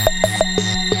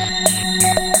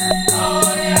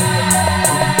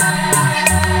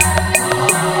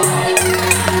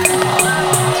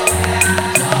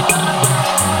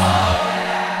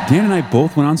 Dan and I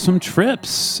both went on some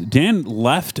trips. Dan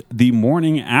left the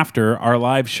morning after our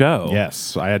live show.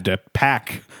 Yes, I had to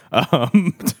pack,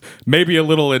 maybe a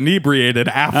little inebriated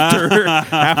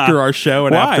after our show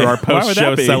and Why? after our Why would that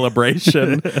post-show be?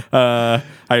 celebration.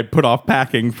 I put off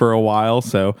packing for a while,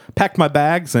 so packed my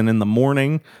bags, and in the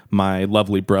morning, my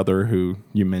lovely brother, who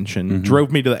you mentioned,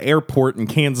 drove me to the airport in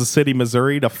Kansas City,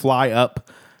 Missouri, to fly up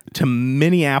to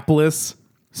Minneapolis,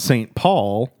 St.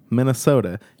 Paul,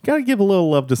 Minnesota. You got to give a little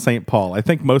love to St. Paul. I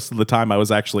think most of the time I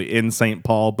was actually in St.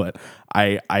 Paul, but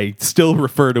I still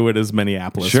refer to it as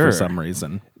Minneapolis Sure. for some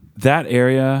reason. That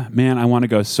area, man, I want to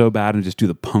go so bad and just do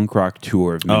the punk rock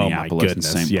tour of Oh, my Minneapolis and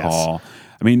goodness, St. yes. Paul.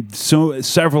 I mean, so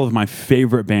several of my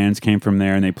favorite bands came from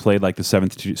there, and they played like the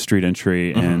 7th Street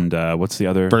Entry and what's the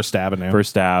other? First Avenue.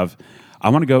 First Ave. I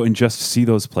want to go and just see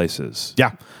those places.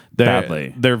 Yeah.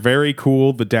 Badly. They're very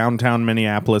cool. The downtown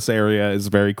Minneapolis area is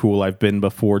very cool. I've been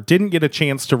before. Didn't get a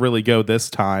chance to really go this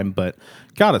time, but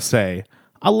gotta say,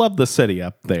 I love the city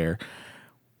up there,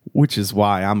 which is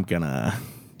why I'm gonna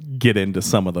get into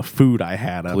some of the food I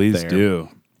had up Please there. do.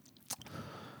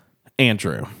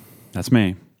 Andrew, That's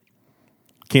me.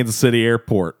 Kansas City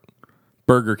Airport,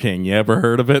 Burger King. You ever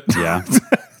heard of it? Yeah.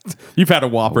 You've had a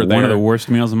Whopper there. One of the worst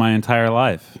meals of my entire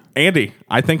life. Andy,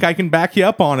 I think I can back you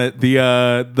up on it.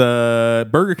 The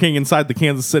Burger King inside the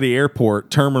Kansas City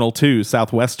Airport, Terminal 2,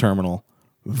 Southwest Terminal,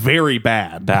 very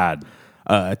bad. Bad.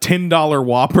 $10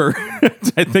 Whopper,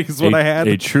 I think is what I had.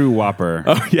 A true Whopper.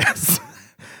 Oh, yes.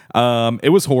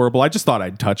 It was horrible. I just thought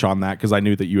I'd touch on that because I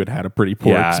knew that you had a pretty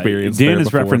poor experience Dan there is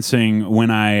before. referencing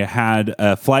when I had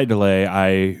a flight delay.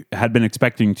 I had been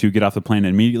expecting to get off the plane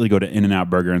and immediately go to In-N-Out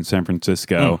Burger in San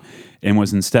Francisco and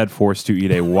was instead forced to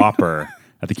eat a Whopper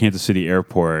at the Kansas City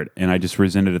airport, and I just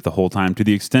resented it the whole time, to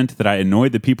the extent that I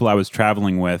annoyed the people I was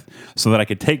traveling with so that I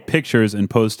could take pictures and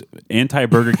post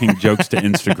anti-Burger King jokes to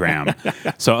Instagram.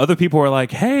 So other people were like,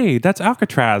 hey, that's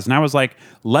Alcatraz. And I was like,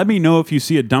 let me know if you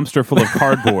see a dumpster full of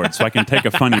cardboard so I can take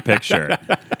a funny picture.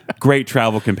 Great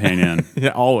travel companion. Yeah,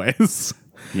 always.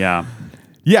 Yeah.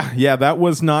 Yeah, that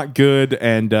was not good,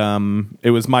 and it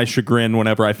was my chagrin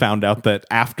whenever I found out that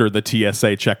after the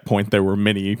TSA checkpoint there were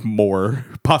many more,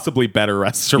 possibly better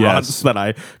restaurants Yes. that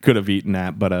I could have eaten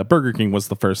at, but Burger King was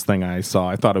the first thing I saw.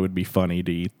 I thought it would be funny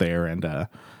to eat there, and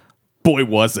boy,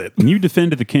 was it. And you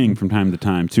defended the king from time to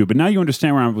time, too, but now you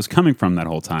understand where I was coming from that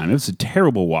whole time. It was a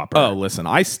terrible Whopper. Oh, listen,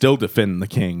 I still defend the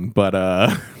king, but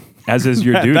as is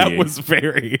your duty. that was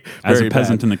very, as very a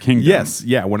peasant bad. in the kingdom. Yes,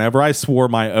 yeah. Whenever I swore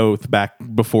my oath back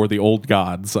before the old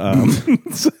gods,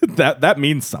 that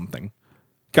means something.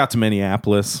 Got to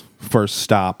Minneapolis, first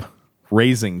stop,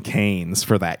 Raising Cane's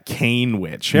for that cane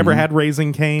witch. You ever had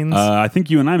Raising Cane's? I think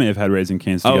you and I may have had Raising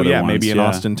Cane's together Oh yeah, once. maybe in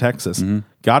Austin, Texas.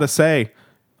 Gotta say,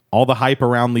 all the hype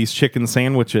around these chicken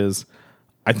sandwiches,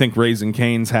 I think Raising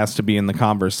Cane's has to be in the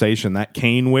conversation. That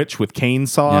cane witch with cane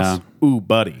sauce, ooh,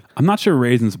 buddy. I'm not sure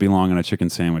raisins belong in a chicken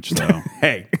sandwich, though.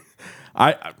 Hey,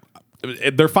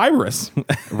 they're fibrous.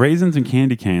 Raisins and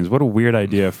candy canes. What a weird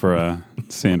idea for a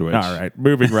sandwich. All right,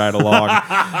 moving right along.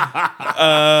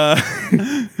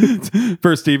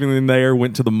 First evening there,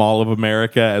 went to the Mall of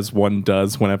America, as one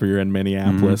does whenever you're in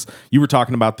Minneapolis. You were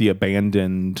talking about the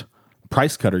abandoned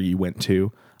price cutter you went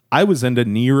to. I was in a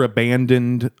near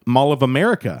abandoned Mall of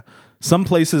America. Some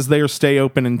places there stay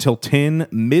open until 10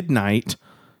 midnight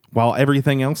while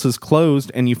everything else is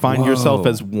closed, and you find yourself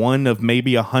as one of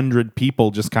maybe 100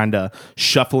 people just kind of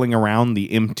shuffling around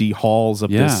the empty halls of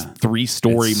this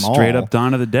 3-story It's mall. straight up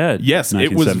Dawn of the Dead. Yes,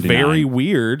 it was 1979. very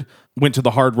weird. Went to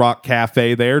the Hard Rock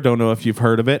Cafe there. Don't know if you've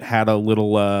heard of it. Had a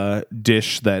little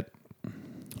dish that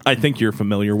I think you're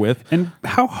familiar with. And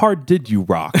how hard did you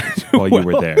rock while you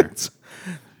were there?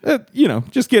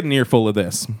 Just get an earful of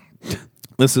this.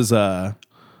 This is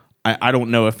I don't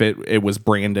know if it was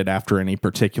branded after any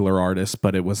particular artist,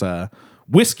 but it was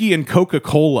whiskey and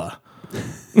Coca-Cola.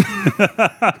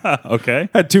 Okay.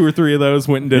 Had 2 or 3 of those.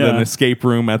 Went and did an escape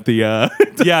room at the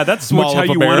Yeah, that's Mall how of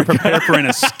you want to America. prepare for an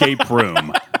escape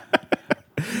room.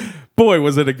 Boy,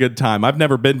 was it a good time. I've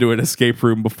never been to an escape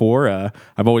room before.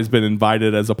 I've always been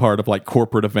invited as a part of like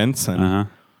corporate events, and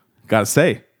gotta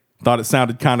say, thought it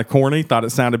sounded kind of corny, thought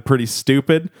it sounded pretty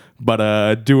stupid,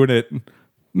 but doing it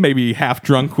maybe half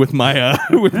drunk with my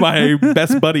with my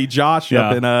best buddy Josh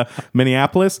up in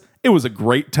Minneapolis, it was a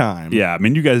great time. Yeah, I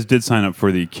mean, you guys did sign up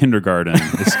for the kindergarten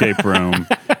escape room.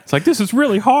 It's like, this is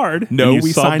really hard. No, And you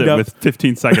we solved signed it up with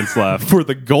 15 seconds left. For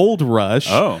the gold rush.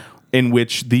 Oh. In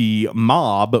which the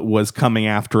mob was coming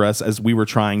after us as we were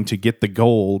trying to get the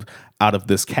gold out of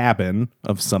this cabin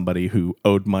of somebody who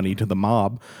owed money to the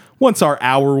mob. Once our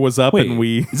hour was up Wait, and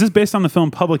we... is this based on the film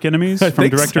Public Enemies from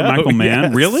think director so, Michael Mann?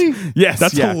 yes. Really? Yes.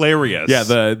 That's yeah. hilarious. Yeah,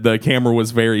 the camera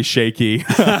was very shaky.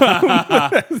 Could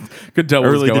tell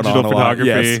what was Early going digital on a lot. photography.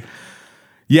 Yes.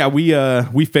 Yeah,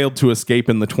 we failed to escape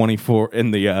in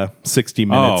the 60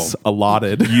 minutes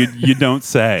allotted. You don't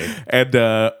say. And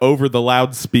over the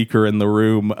loudspeaker in the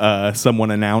room, someone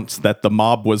announced that the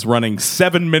mob was running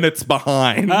 7 minutes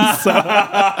behind.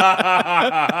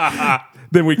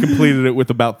 Then we completed it with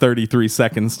about 33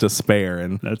 seconds to spare,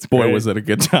 and That's boy, great. was it a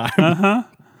good time.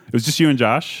 It was just you and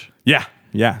Josh? Yeah.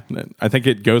 I think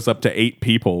it goes up to 8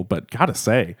 people, but gotta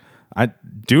say, I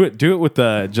do it with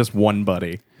just one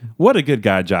buddy. What a good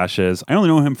guy Josh is. I only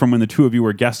know him from when the two of you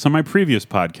were guests on my previous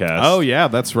podcast. Oh yeah,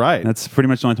 that's right. That's pretty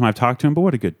much the only time I've talked to him, but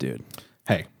what a good dude.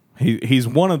 Hey, he's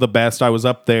one of the best. I was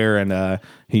up there, and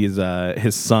he's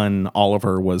his son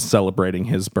Oliver was celebrating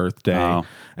his birthday, Oh.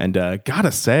 and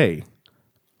gotta say,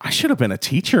 I should have been a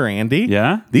teacher, Andy.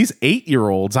 Yeah? These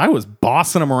 8-year-olds, I was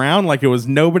bossing them around like it was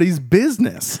nobody's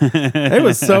business. It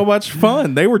was so much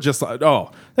fun. They were just like,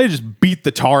 they just beat the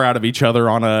tar out of each other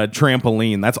on a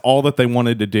trampoline. That's all that they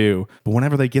wanted to do. But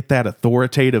whenever they get that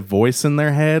authoritative voice in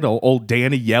their head, old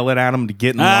Danny yelling at them to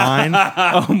get in line.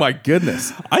 Oh my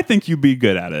goodness. I think you'd be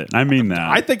good at it. I mean that.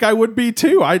 I think I would be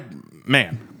too. I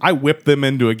whipped them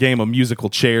into a game of musical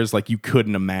chairs like you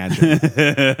couldn't imagine.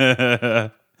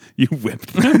 You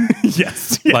whipped them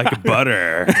Yes. Yeah. like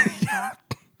butter.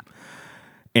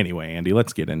 Anyway, Andy,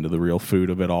 let's get into the real food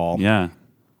of it all. Yeah.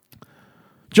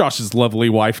 Josh's lovely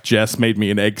wife, Jess, made me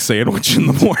an egg sandwich in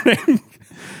the morning.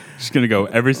 Just going to go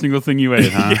every single thing you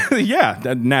ate, huh? Yeah,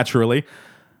 naturally.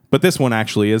 But this one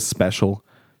actually is special.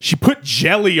 She put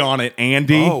jelly on it,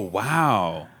 Andy. Oh,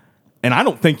 wow. And I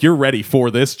don't think you're ready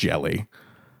for this jelly.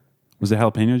 Was it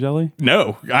jalapeno jelly?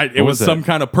 No, it was was it? some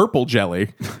kind of purple jelly.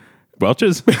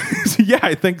 Welch's? Yeah,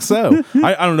 I think so.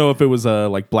 I don't know if it was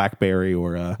like blackberry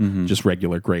or just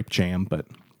regular grape jam, but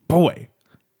boy,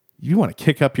 you want to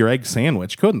kick up your egg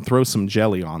sandwich. Go ahead and throw some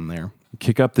jelly on there.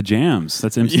 Kick up the jams.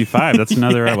 That's MC5. That's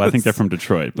another. Well, I think they're from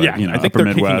Detroit. But, Yeah, you know, I think upper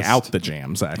they're Midwest. kicking out the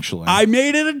jams, actually. I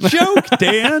made it a joke,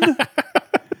 Dan.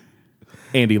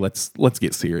 Andy, let's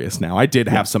get serious now. I did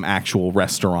have some actual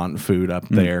restaurant food up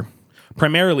there.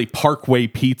 Primarily Parkway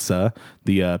Pizza,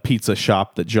 the pizza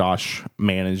shop that Josh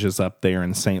manages up there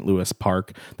in St. Louis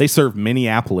Park. They serve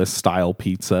Minneapolis-style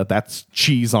pizza. That's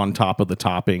cheese on top of the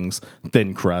toppings,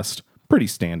 thin crust. Pretty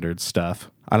standard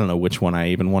stuff. I don't know which one I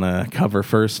even want to cover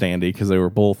first, Andy, because they were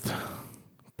both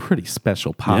pretty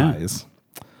special pies.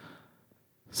 Yeah.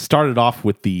 Started off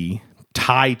with the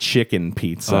Thai chicken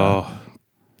pizza. Oh,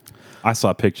 I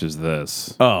saw pictures of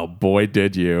this. Oh, boy,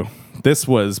 did you. This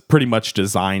was pretty much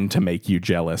designed to make you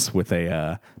jealous with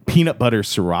a peanut butter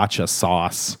sriracha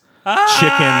sauce,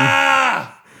 chicken,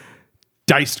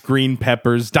 diced green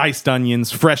peppers, diced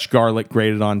onions, fresh garlic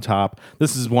grated on top.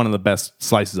 This is one of the best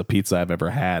slices of pizza I've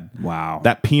ever had. Wow.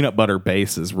 That peanut butter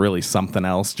base is really something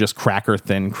else. Just cracker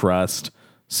thin crust.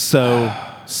 So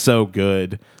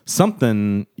good.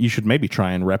 Something you should maybe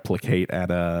try and replicate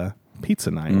at a pizza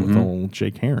night with old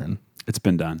Jake Heron. It's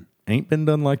been done. Ain't been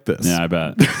done like this. Yeah, I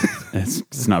bet.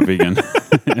 It's not vegan.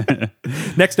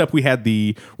 Next up, we had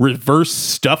the reverse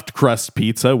stuffed crust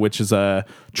pizza, which is a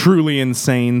truly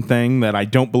insane thing that I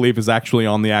don't believe is actually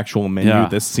on the actual menu. Yeah.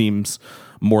 This seems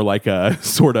more like a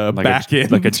sort of back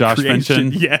end. like a Josh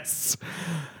creation. Fenton? Yes.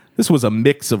 This was a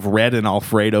mix of red and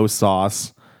Alfredo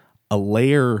sauce, a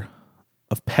layer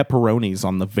of pepperonis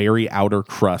on the very outer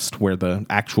crust where the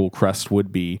actual crust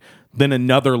would be, then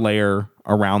another layer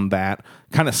around that,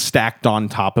 kind of stacked on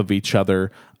top of each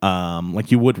other,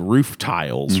 like you would roof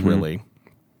tiles, really.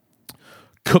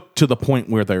 Cooked to the point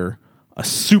where they're a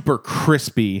super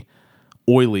crispy,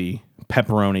 oily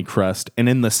pepperoni crust, and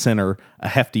in the center, a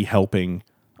hefty helping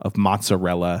of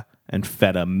mozzarella and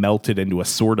feta melted into a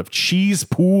sort of cheese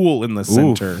pool in the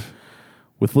center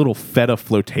with little feta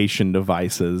flotation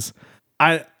devices.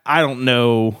 I don't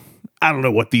know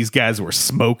what these guys were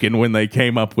smoking when they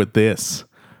came up with this,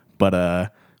 but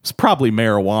it's probably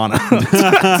marijuana.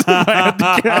 That's what I had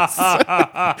to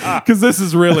guess. Because this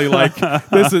is really like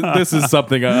this is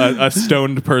something a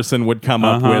stoned person would come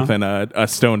up with, and a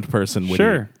stoned person would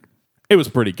eat. It was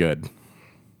pretty good.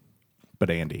 But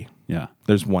Andy, Yeah.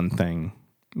 there's one thing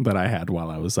that I had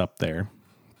while I was up there,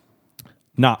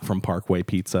 not from Parkway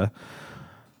Pizza.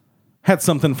 Had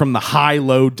something from the High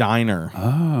Low Diner.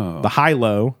 Oh. The High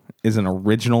Low is an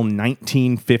original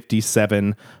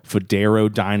 1957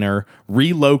 Fodero diner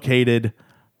relocated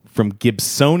from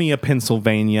Gibsonia,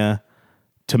 Pennsylvania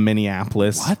to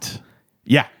Minneapolis. What?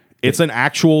 Yeah. It's an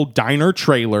actual diner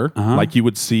trailer like you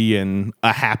would see in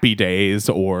a Happy Days,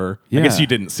 or I guess you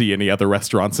didn't see any other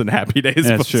restaurants in Happy Days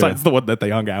besides the one that they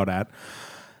hung out at.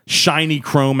 Shiny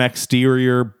chrome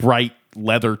exterior, bright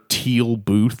leather teal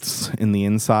booths in the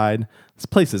inside. This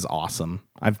place is awesome.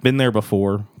 I've been there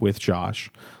before with Josh.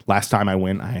 Last time I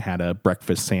went, I had a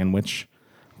breakfast sandwich,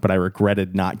 but I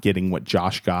regretted not getting what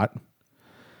Josh got.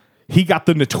 He got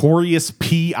the notorious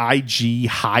PIG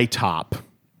high top.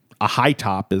 A high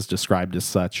top is described as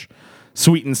such.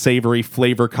 Sweet and savory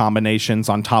flavor combinations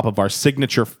on top of our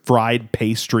signature fried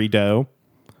pastry dough.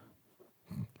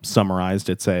 Summarized,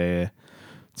 it's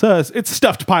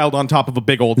stuffed piled on top of a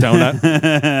big old donut.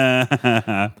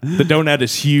 The donut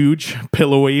is huge,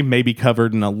 pillowy, maybe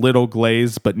covered in a little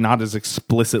glaze, but not as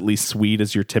explicitly sweet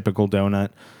as your typical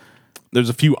donut. There's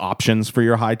a few options for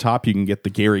your high top. You can get the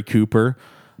Gary Cooper.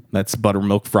 That's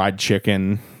buttermilk fried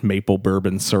chicken, maple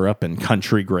bourbon syrup, and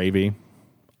country gravy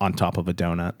on top of a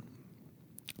donut.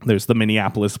 There's the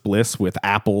Minneapolis Bliss with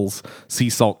apples, sea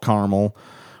salt caramel,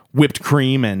 whipped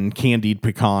cream, and candied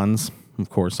pecans, of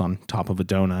course, on top of a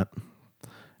donut.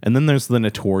 And then there's the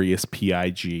notorious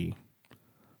PIG.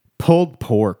 Pulled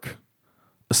pork,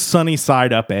 a sunny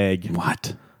side up egg.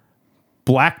 What?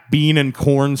 Black bean and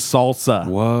corn salsa.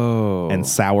 Whoa. And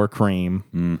sour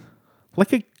cream.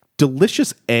 Like a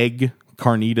delicious egg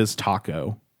carnitas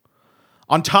taco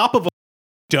on top of a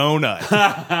donut.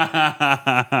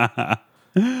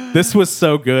 This was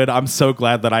so good. I'm so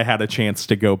glad that I had a chance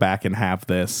to go back and have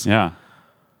this. Yeah.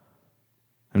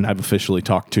 And I've officially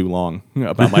talked too long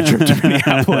about my trip to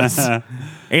Minneapolis.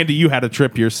 Andy, you had a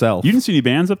trip yourself. You didn't see any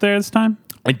bands up there this time?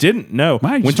 I didn't, no.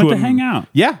 Wow, you just went to hang out.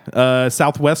 Yeah.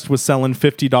 Southwest was selling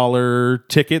 $50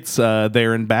 tickets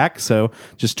there and back, so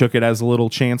just took it as a little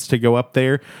chance to go up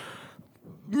there.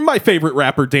 My favorite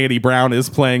rapper, Danny Brown, is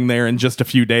playing there in just a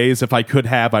few days. If I could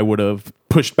have, I would have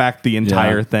pushed back the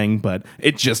entire thing, but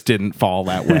it just didn't fall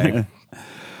that way.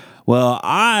 Well,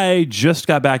 I just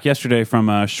got back yesterday from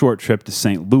a short trip to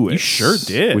St. Louis. You sure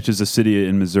did. Which is a city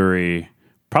in Missouri,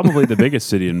 probably the biggest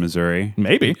city in Missouri.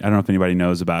 Maybe. I don't know if anybody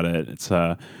knows about it. It's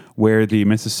where the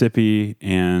Mississippi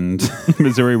and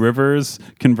Missouri rivers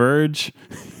converge.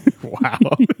 Wow.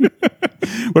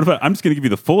 What if I'm just going to give you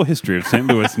the full history of St.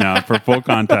 Louis now for full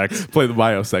context. Play the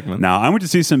bio segment. Now, I went to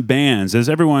see some bands. As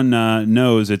everyone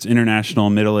knows, it's International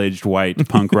Middle-Aged White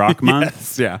Punk Rock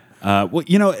Month. Yes, yeah. Well,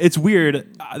 it's weird.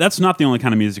 That's not the only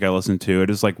kind of music I listen to. It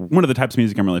is like one of the types of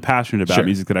music I'm really passionate about,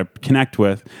 music that I connect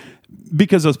with,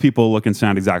 because those people look and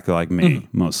sound exactly like me,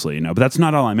 mostly. But that's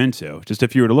not all I'm into. Just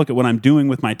if you were to look at what I'm doing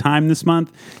with my time this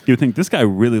month, you would think this guy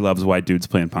really loves white dudes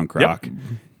playing punk rock. Yep.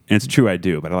 And it's true, I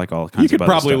do, but I like all kinds of You could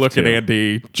other probably stuff look too. at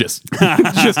Andy, just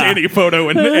any photo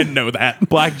and know that.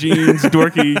 Black jeans,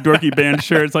 dorky band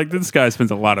shirts. Like, this guy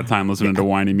spends a lot of time listening to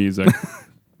whiny music.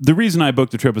 The reason I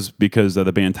booked the trip was because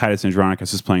the band Titus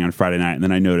Andronicus is playing on Friday night, and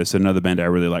then I noticed another band I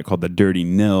really like called the Dirty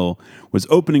Nil was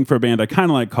opening for a band I kind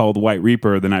of like called White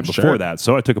Reaper the night before that.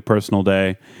 So I took a personal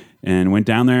day and went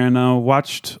down there and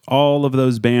watched all of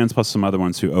those bands plus some other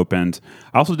ones who opened.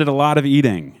 I also did a lot of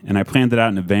eating, and I planned it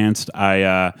out in advance.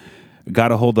 I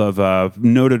got a hold of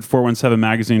noted 417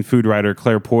 magazine food writer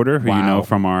Claire Porter, who you know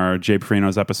from our Jay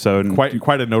Perino's episode. And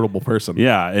Quite a notable person.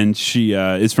 yeah, and she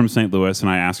is from St. Louis,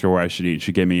 and I asked her where I should eat.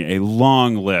 She gave me a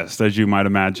long list, as you might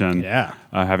imagine,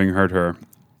 having heard her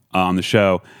on the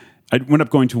show. I went up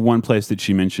going to one place that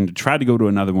she mentioned, tried to go to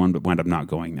another one, but wound up not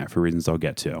going there for reasons I'll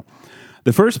get to.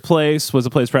 The first place was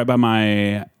a place right by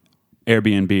my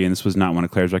Airbnb, and this was not one of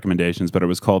Claire's recommendations, but it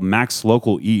was called Max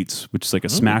Local Eats, which is like a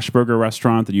smash burger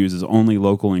restaurant that uses only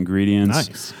local ingredients.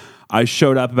 Nice. I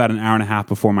showed up about an hour and a half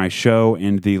before my show,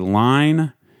 and the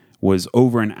line was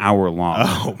over an hour long.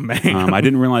 Oh, man. I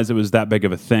didn't realize it was that big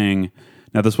of a thing.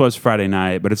 Now, this was Friday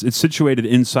night, but it's situated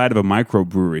inside of a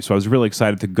microbrewery, so I was really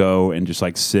excited to go and just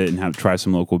like sit and try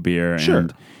some local beer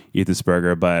and eat this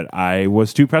burger, but I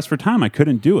was too pressed for time. I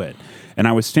couldn't do it. And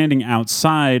I was standing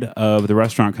outside of the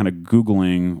restaurant kind of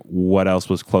Googling what else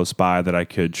was close by that I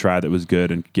could try that was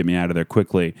good and get me out of there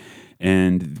quickly.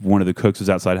 And one of the cooks was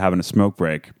outside having a smoke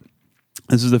break.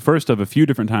 This is the first of a few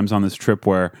different times on this trip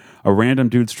where a random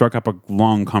dude struck up a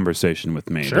long conversation with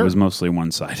me. That was mostly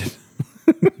one-sided.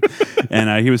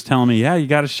 And he was telling me, you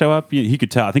got to show up. He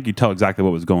could tell. I think he could tell exactly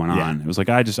what was going on. It was like,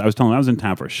 I was telling him I was in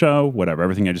town for a show, whatever,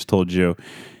 everything I just told you.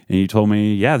 And he told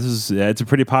me, it's a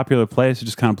pretty popular place. It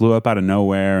just kind of blew up out of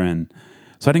nowhere. And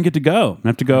so I didn't get to go. I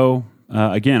have to go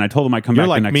again. I told him I'd come back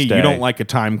the next day. You're like me. You don't like a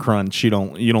time crunch. You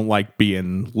don't like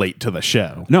being late to the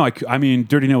show. No, I mean,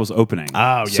 Dirty Nil was opening.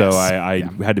 Oh, yes. So I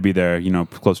had to be there,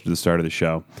 closer to the start of the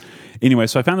show. Anyway,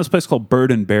 so I found this place called Bird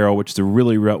and Barrel, which is a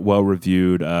really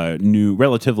well-reviewed,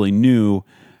 relatively new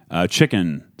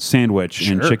chicken sandwich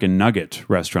and chicken nugget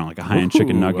restaurant, like a high-end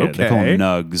chicken nugget. Okay. They call them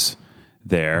nugs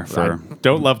there for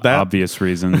don't love that. obvious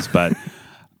reasons, but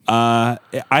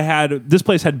this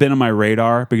place had been on my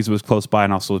radar because it was close by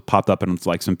and also popped up in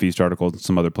like some Feast articles and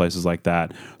some other places like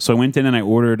that. So I went in and I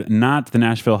ordered not the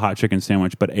Nashville hot chicken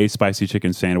sandwich, but a spicy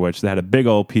chicken sandwich that had a big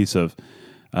old piece of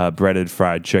breaded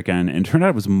fried chicken, and it turned out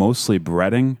it was mostly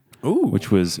breading, which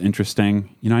was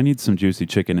interesting. I need some juicy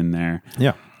chicken in there.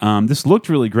 Yeah. This looked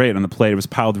really great on the plate. It was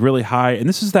piled really high, and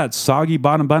this is that soggy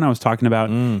bottom bun I was talking about.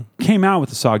 Came out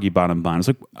with a soggy bottom bun. It's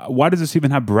like, why does this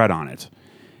even have bread on it?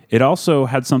 It also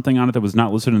had something on it that was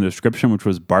not listed in the description, which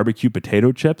was barbecue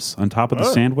potato chips on top of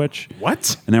the sandwich.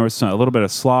 What? And there was a little bit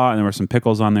of slaw, and there were some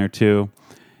pickles on there too.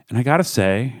 And I gotta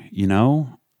say,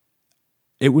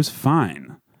 it was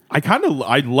fine.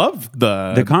 I love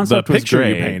the concept was picture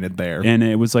great. you painted there. And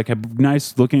it was like a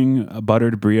nice looking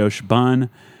buttered brioche bun.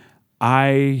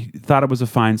 I thought it was a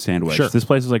fine sandwich. Sure. This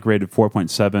place is like rated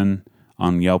 4.7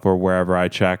 on Yelp or wherever I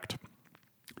checked.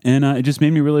 And it just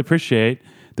made me really appreciate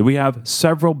that we have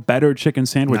several better chicken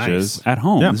sandwiches at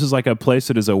home. Yeah. This is like a place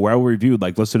that is a well-reviewed,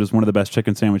 like listed as one of the best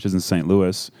chicken sandwiches in St.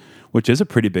 Louis, which is a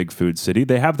pretty big food city.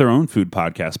 They have their own food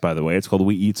podcast, by the way. It's called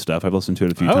We Eat Stuff. I've listened to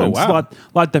it a few times. Wow. It's a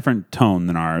lot different tone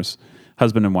than ours.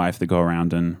 Husband and wife that go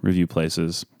around and review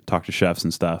places, talk to chefs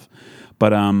and stuff.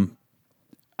 But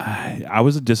I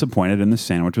was disappointed in the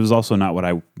sandwich. It was also not what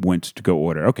I went to go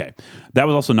order. Okay. That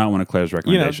was also not one of Claire's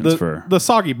recommendations for... the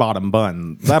soggy bottom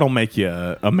bun, that'll make you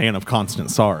a man of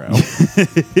constant sorrow.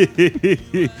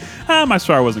 My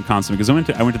sorrow wasn't constant because I went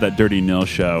to that Dirty Nil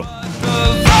show.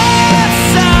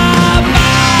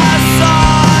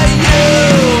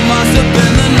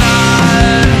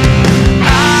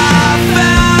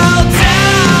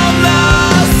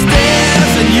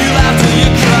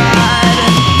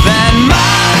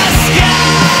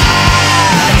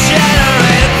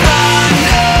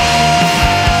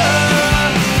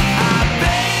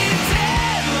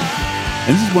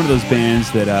 And this is one of those bands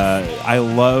that I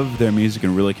love their music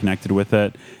and really connected with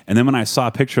it. And then when I saw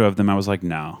a picture of them, I was like,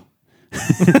 no.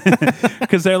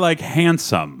 Because they're like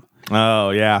handsome. Oh,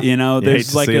 yeah. You know, You hate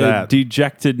there's to like see a that.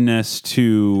 dejectedness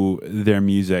to their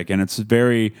music, and it's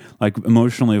very like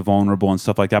emotionally vulnerable and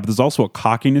stuff like that. But there's also a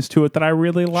cockiness to it that I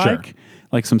really like,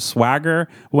 like some swagger.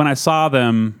 When I saw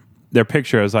them, their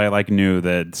pictures, I like knew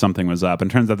that something was up. And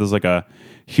it turns out there's like a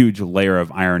huge layer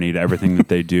of irony to everything that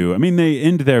they do. I mean, they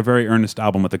end their very earnest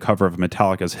album with the cover of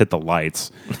Metallica's "Hit the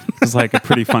Lights." It's like a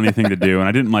pretty funny thing to do, and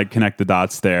I didn't like connect the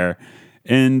dots there.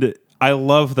 And I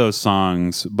love those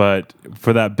songs, but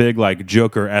for that big like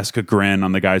Joker-esque grin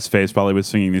on the guy's face while he was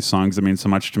singing these songs that mean so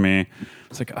much to me,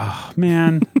 it's like, oh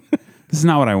man, this is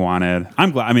not what I wanted.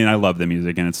 I'm glad. I mean, I love the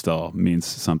music and it still means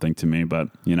something to me, but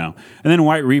you know. And then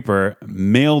White Reaper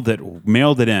mailed it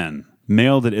in.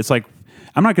 It's like,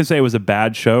 I'm not gonna say it was a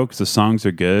bad show because the songs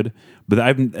are good, but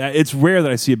it's rare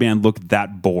that I see a band look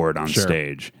that bored on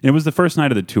stage. And it was the first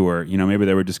night of the tour. You know, maybe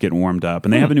they were just getting warmed up.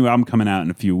 And they have a new album coming out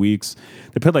in a few weeks.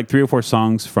 They played like 3 or 4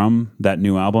 songs from that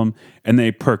new album, and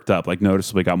they perked up, like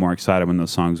noticeably got more excited when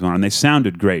those songs went on. And they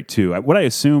sounded great too. What I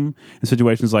assume in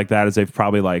situations like that is they've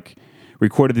probably like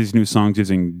recorded these new songs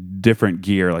using different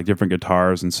gear, like different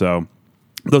guitars, and so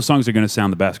those songs are going to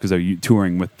sound the best because they're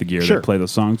touring with the gear they play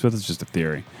those songs with. It's just a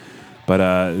theory. But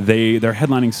their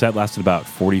headlining set lasted about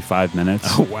 45 minutes.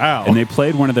 Oh, wow. And they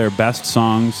played one of their best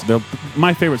songs.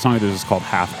 My favorite song of theirs is called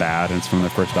Half Bad, and it's from their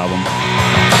first album.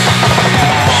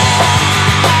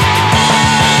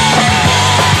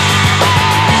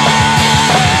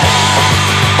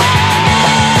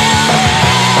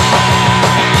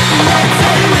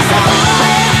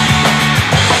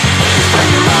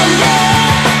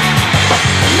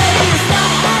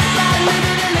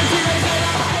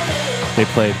 They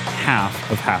played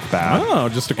half of Half Bad. Oh,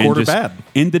 just a and quarter just bad.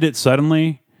 Ended it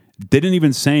suddenly. Didn't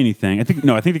even say anything. I think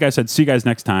the guy said, "See you guys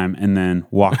next time," and then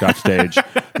walked off stage.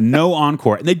 No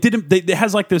encore. And they didn't. It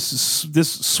has like this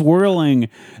swirling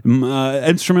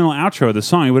instrumental outro of the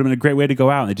song. It would have been a great way to go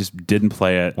out. And they just didn't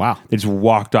play it. Wow. They just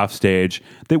walked off stage.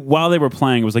 While they were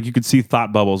playing, it was like you could see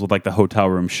thought bubbles with like the hotel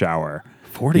room shower.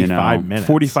 45 minutes.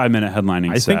 45-minute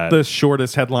headlining set. I think the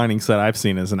shortest headlining set I've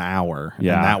seen is an hour.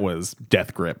 Yeah. And that was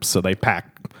Death Grip. So they pack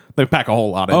a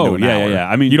whole lot into an hour. yeah.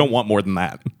 I mean, you don't want more than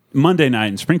that. Monday night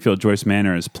in Springfield, Joyce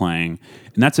Manor is playing,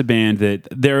 and that's a band that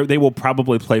they will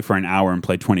probably play for an hour and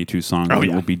play 22 songs. Oh, and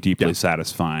yeah. It will be deeply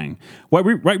satisfying. White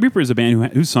Reaper is a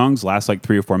band whose songs last like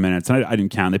 3 or 4 minutes, and I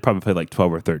didn't count. They probably played like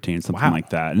 12 or 13, something like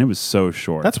that, and it was so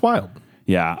short. That's wild.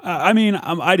 Yeah, I mean,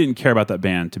 I didn't care about that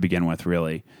band to begin with,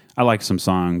 really. I liked some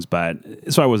songs, but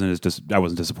so I wasn't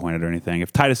disappointed or anything.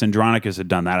 If Titus Andronicus had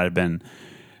done that, I'd have been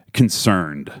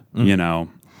concerned, you know.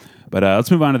 But let's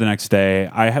move on to the next day.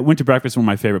 I went to breakfast in one of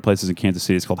my favorite places in Kansas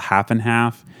City. It's called Half and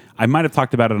Half. I might have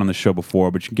talked about it on the show before,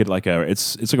 but you can get like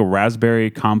it's like a raspberry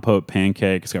compote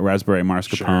pancake. It's got raspberry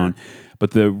mascarpone.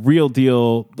 But the real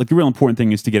deal, like the real important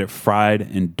thing, is to get it fried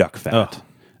in duck fat. Ugh.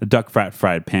 A duck fat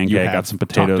fried pancake. Got some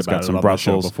potatoes, got some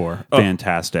Brussels. Before.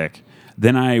 Fantastic.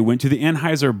 Then I went to the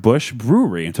Anheuser-Busch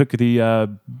Brewery and took the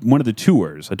one of the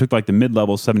tours. I took like the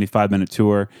mid-level 75-minute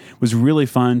tour. It was really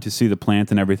fun to see the plant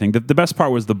and everything. The best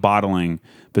part was the bottling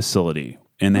facility.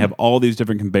 And they have all these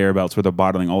different conveyor belts where they're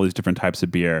bottling all these different types of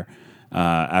beer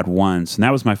at once. And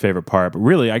that was my favorite part. But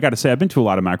really, I got to say, I've been to a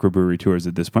lot of microbrewery tours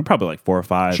at this point, probably like 4 or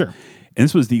 5. Sure. And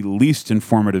this was the least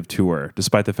informative tour,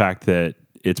 despite the fact that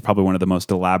it's probably one of the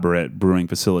most elaborate brewing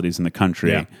facilities in the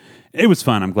country. Yeah. It was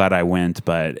fun. I'm glad I went,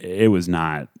 but it was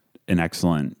not an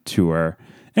excellent tour.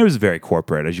 It was very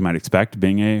corporate, as you might expect,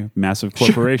 being a massive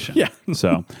corporation. Yeah.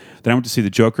 So then I went to see the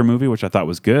Joker movie, which I thought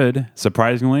was good.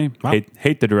 Surprisingly,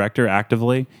 hate the director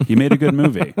actively. He made a good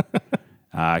movie.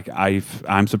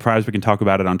 I'm surprised we can talk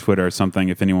about it on Twitter or something.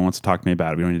 If anyone wants to talk to me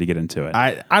about it, we don't need to get into it.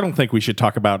 I don't think we should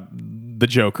talk about the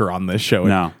Joker on this show.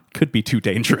 No. It could be too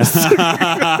dangerous.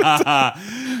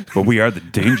 But we are the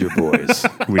Danger Boys.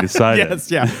 We decided.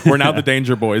 Yes, yeah. We're now the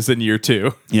Danger Boys in year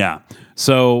 2. Yeah.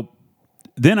 So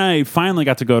then I finally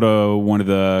got to go to one of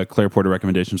the Claire Porter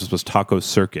recommendations. This was Taco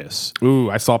Circus. Ooh,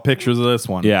 I saw pictures of this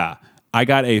one. Yeah. I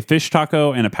got a fish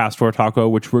taco and a pastor taco,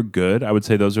 which were good. I would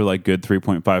say those are like good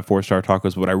 3.5, 4-star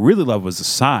tacos. But what I really loved was the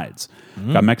sides.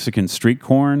 Got Mexican street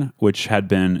corn, which had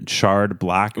been charred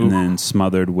black and then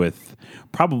smothered with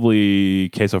probably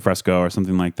queso fresco or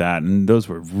something like that. And those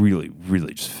were really,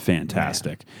 really just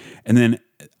fantastic. And then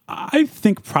I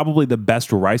think probably the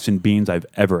best rice and beans I've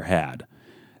ever had.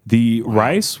 The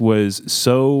rice was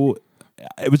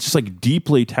it was just like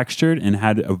deeply textured and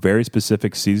had a very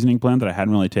specific seasoning blend that I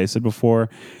hadn't really tasted before.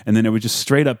 And then it was just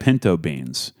straight up pinto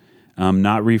beans,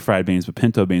 not refried beans, but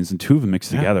pinto beans, and 2 of them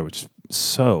mixed together, which is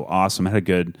so awesome. I had a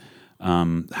good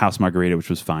house margarita, which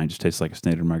was fine. Just tastes like a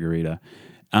standard margarita.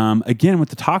 Again, with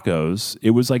the tacos,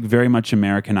 it was like very much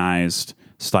Americanized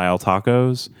style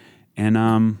tacos,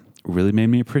 and really made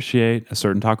me appreciate a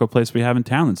certain taco place we have in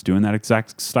town that's doing that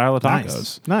exact style of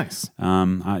tacos. Nice.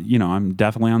 I'm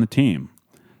definitely on the team.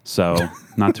 So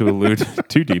not to allude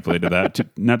too deeply to that,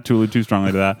 not to allude too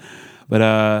strongly to that,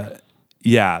 but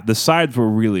yeah, the sides were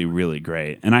really, really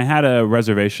great. And I had a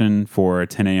reservation for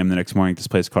 10 a.m. the next morning at this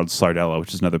place called Slardella,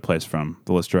 which is another place from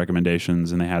the list of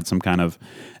recommendations. And they had some kind of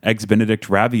Eggs Benedict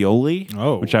ravioli,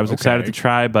 which I was excited to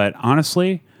try. But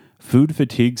honestly, food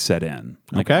fatigue set in.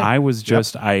 Like I was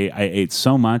just, I ate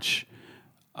so much.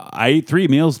 I ate 3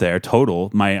 meals there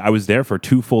total. I was there for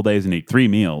 2 full days and ate 3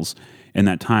 meals in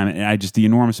that time. And the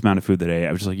enormous amount of food that I ate,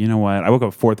 I was just like, you know what? I woke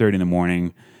up at 4:30 in the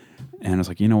morning and I was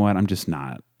like, you know what?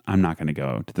 I'm not going to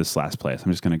go to this last place.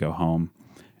 I'm just going to go home.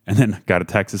 And then got a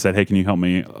text that said, hey, can you help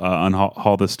me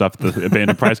unhaul this stuff at the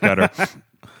abandoned price cutter?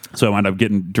 So I wound up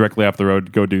getting directly off the road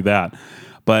to go do that.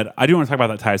 But I do want to talk about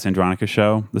that Titus Andronicus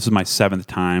show. This is my 7th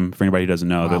time. For anybody who doesn't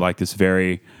know, they're like this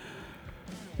very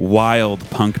wild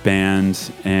punk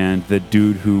band. And the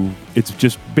dude it's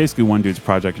just basically one dude's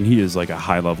project, and he is like a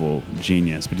high-level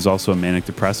genius, but he's also a manic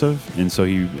depressive. And so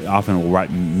he often will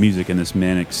write music in this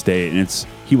manic state. And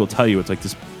he will tell you it's like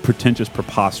this pretentious,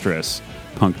 preposterous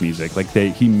punk music. Like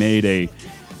he made a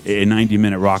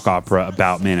 90-minute rock opera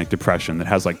about manic depression that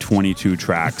has like 22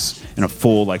 tracks and a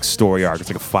full like story arc. It's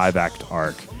like a 5-act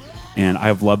arc. And I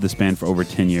have loved this band for over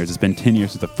 10 years. It's been 10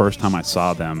 years since the first time I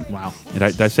saw them. Wow. And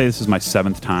did I say this is my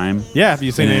 7th time? Yeah. Have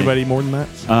you seen anybody more than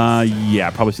that? Yeah,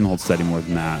 probably seen the whole steady more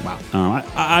than that. Wow.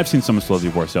 I've seen some of Slowly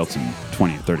Divorced Yeltsin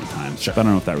 20 or 30 times. Sure. But I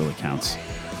don't know if that really counts.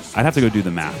 I'd have to go do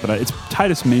the math, but it's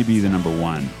Titus may be the number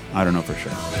 1. I don't know for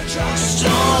sure.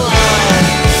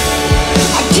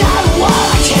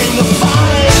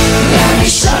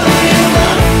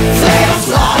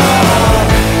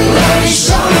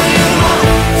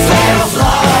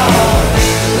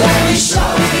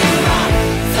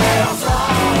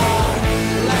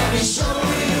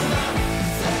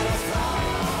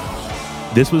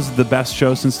 This was the best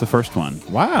show since the first one.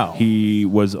 Wow. He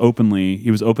was open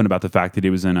about the fact that he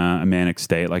was in a manic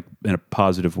state, like in a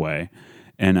positive way,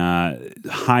 and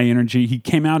high energy. He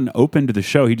came out and opened the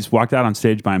show. He just walked out on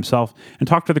stage by himself and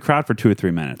talked to the crowd for 2 or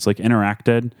 3 minutes, like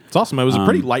interacted. It's awesome. It was a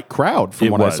pretty light crowd from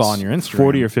what I saw on your Instagram.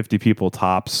 40 or 50 people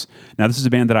tops. Now, this is a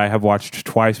band that I have watched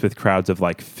twice with crowds of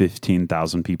like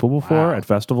 15,000 people before at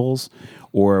festivals,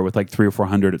 or with like 300 or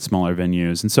 400 at smaller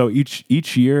venues. And so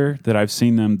each year that I've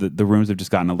seen them, the rooms have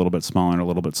just gotten a little bit smaller and a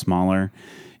little bit smaller,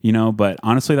 but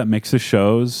honestly, that makes the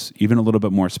shows even a little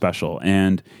bit more special.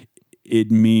 And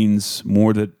it means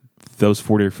more that those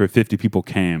 40 or 50 people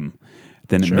came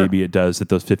than maybe it does that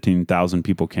those 15,000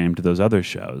 people came to those other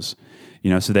shows.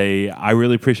 So I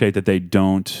really appreciate that they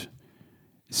don't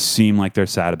seem like they're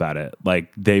sad about it.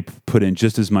 Like they put in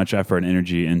just as much effort and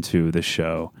energy into the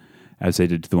show as they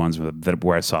did to the ones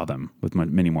where I saw them with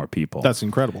many more people. That's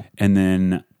incredible. And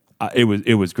then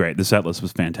it was great. The set list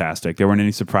was fantastic. There weren't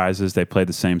any surprises. They played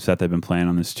the same set they've been playing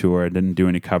on this tour. Didn't do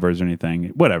any covers or anything.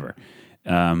 Whatever.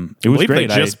 It was great.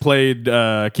 They just played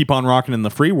 "Keep on Rockin' in the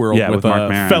Free World" with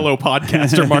Mark Maron. Fellow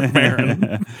podcaster Mark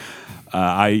Maron.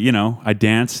 I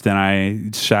danced and I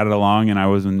shouted along, and I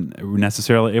wasn't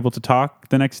necessarily able to talk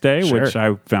the next day, which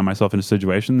I found myself in a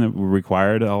situation that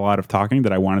required a lot of talking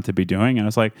that I wanted to be doing. And I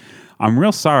was like, I'm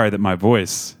real sorry that my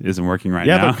voice isn't working right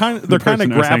now. Yeah, they're kind of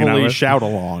gravelly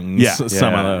shout-alongs. Yeah,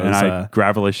 some of those. And I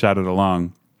gravelly shouted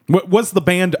along. Was the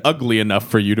band ugly enough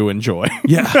for you to enjoy?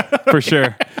 Yeah, for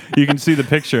sure. You can see the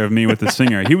picture of me with the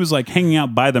singer. He was like hanging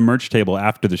out by the merch table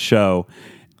after the show,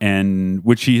 and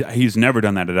which he's never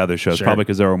done that at other shows, probably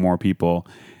because there were more people.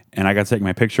 And I got to take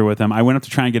my picture with him. I went up to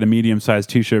try and get a medium-sized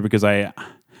T-shirt because I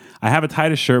have a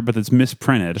Titus shirt, but it's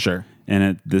misprinted. Sure.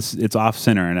 And it's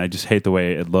off-center, and I just hate the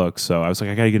way it looks. So I was like,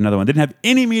 I got to get another one. Didn't have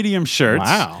any medium shirts.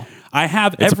 Wow. I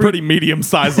have It's a pretty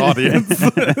medium-sized audience.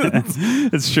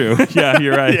 It's true. Yeah,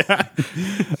 you're right.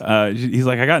 He's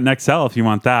like, I got an XL if you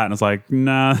want that. And I was like,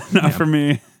 nah, not for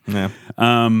me. Yeah.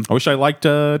 I wish I liked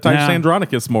Titus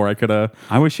Andronicus more.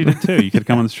 I wish you did too. You could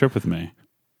come on this trip with me.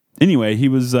 Anyway, he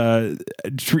was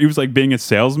like being a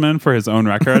salesman for his own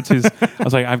records. I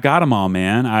was like, I've got them all,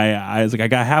 man. I was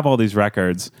like, I have all these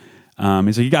records.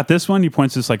 He's like, you got this one? He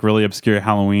points to this like really obscure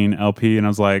Halloween LP, and I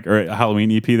was like, or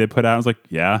Halloween EP they put out. I was like,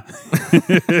 yeah.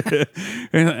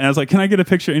 And I was like, can I get a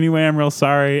picture anyway? I'm real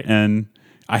sorry. And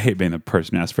I hate being the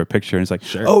person who asks for a picture. And he's like,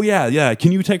 oh, yeah,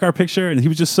 can you take our picture? And he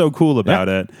was just so cool about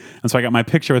it. And so I got my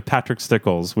picture with Patrick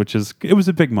Stickles, it was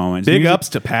a big moment. Big ups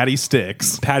to Patty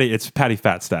Sticks. It's Patty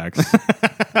Fat Stacks.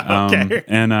 Okay.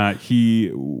 And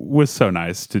he was so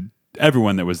nice to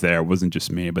everyone that was there. It wasn't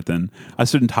just me. But then I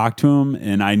stood and talked to him,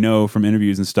 and I know from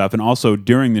interviews and stuff, and also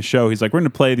during the show, he's like, we're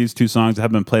going to play these 2 songs that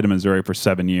haven't been played in Missouri for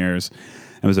 7 years.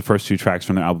 It was the first 2 tracks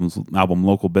from their album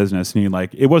Local Business. And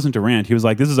it wasn't a rant. He was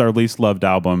like, this is our least loved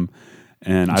album.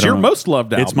 And It's your most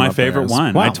loved album. It's my favorite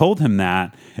one. Wow. I told him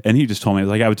that, and he just told me,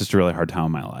 I was just a really hard time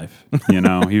in my life.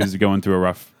 He was going through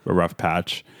a rough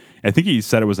patch. I think he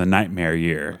said it was a nightmare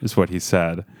year, is what he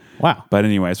said. Wow. But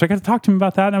anyway, so I got to talk to him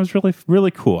about that, and that was really, really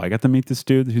cool. I got to meet this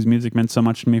dude whose music meant so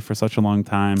much to me for such a long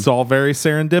time. It's all very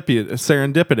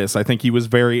serendipitous. I think he was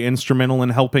very instrumental in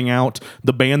helping out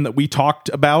the band that we talked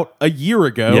about a year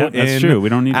ago. Yeah, that's true. We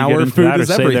don't need to get into that or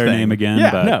say their name again.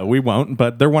 Yeah, but no, we won't.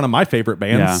 But they're one of my favorite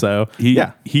bands. So he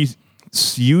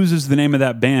uses the name of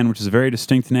that band, which is a very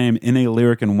distinct name, in a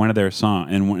lyric in one of their songs,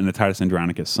 in the Titus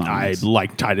Andronicus songs. I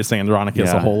like Titus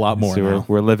Andronicus a whole lot more. So now.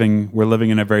 we're living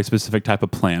in a very specific type of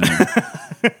planet.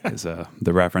 is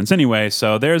the reference. Anyway,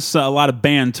 so there's a lot of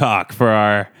band talk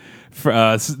for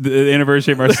the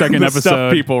anniversary of our second the episode.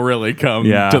 Stuff people really come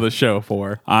to the show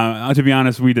for. To be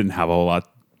honest, we didn't have a whole lot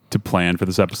to plan for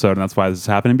this episode, and that's why this is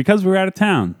happening, because we're out of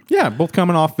town. Yeah, both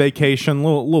coming off vacation, a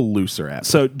little looser at it.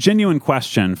 So, genuine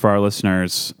question for our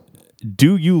listeners: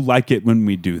 do you like it when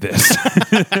we do this?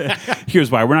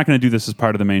 Here's why. We're not going to do this as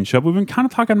part of the main show, but we've been kind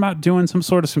of talking about doing some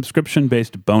sort of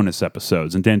subscription-based bonus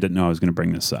episodes, and Dan didn't know I was going to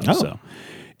bring this up. So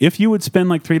if you would spend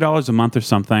like $3 a month or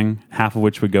something, half of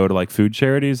which would go to like food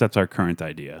charities, that's our current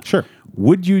idea. Sure.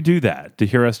 Would you do that to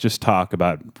hear us just talk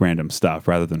about random stuff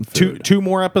rather than food? Two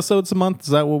more episodes a month? Is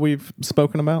that what we've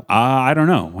spoken about? I don't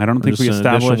know. I don't think we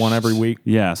established one every week.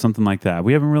 Yeah, something like that.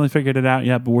 We haven't really figured it out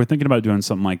yet, but we're thinking about doing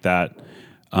something like that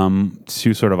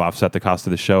to sort of offset the cost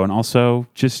of the show, and also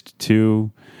just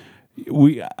to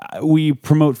we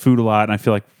promote food a lot, and I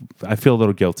feel a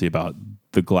little guilty about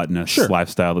the gluttonous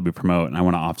lifestyle that we promote, and I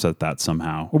want to offset that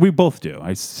somehow. Well, we both do.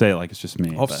 I say it like it's just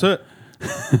me. Offset.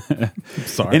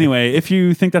 Sorry. Anyway, if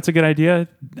you think that's a good idea,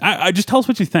 I just tell us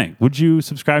what you think. Would you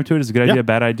subscribe to it? Is it a good idea,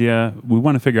 bad idea? We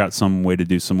want to figure out some way to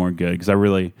do some more good, because I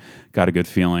really got a good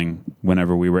feeling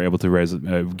whenever we were able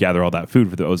to gather all that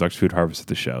food for the Ozarks Food Harvest at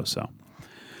the show. So,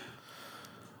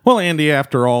 well, Andy,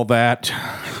 after all that,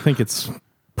 I think it's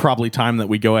probably time that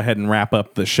we go ahead and wrap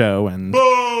up the show. And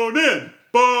Bone in.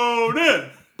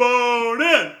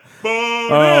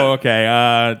 Oh,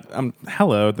 okay.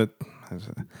 Hello.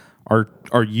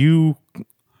 Are you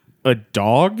a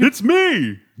dog? It's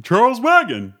me, Charles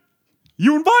Wagon.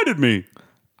 You invited me.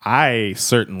 I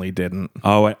certainly didn't.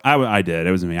 Oh, I did.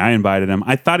 It was me. I invited him.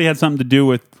 I thought he had something to do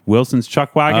with Wilson's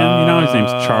Chuck Wagon. His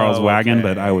name's Charles Wagon,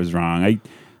 but I was wrong.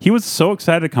 He was so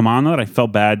excited to come on that I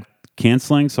felt bad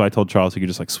canceling, so I told Charles he could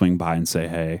just like swing by and say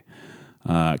hey.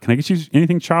 Can I get you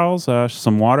anything, Charles?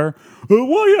 Some water?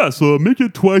 Well, yes. Make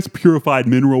it twice purified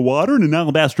mineral water in an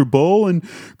alabaster bowl. And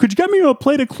could you get me a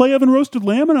plate of clay oven roasted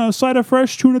lamb and a side of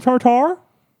fresh tuna tartare?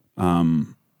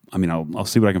 I'll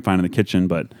see what I can find in the kitchen,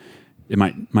 but it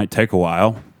might take a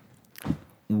while.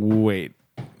 Wait.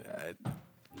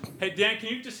 Hey, Dan, can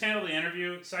you just handle the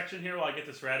interview section here while I get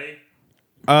this ready?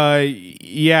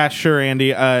 Yeah, sure,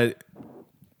 Andy. I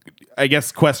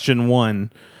guess question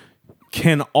 1.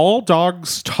 Can all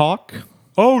dogs talk?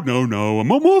 Oh, no.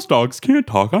 Most dogs can't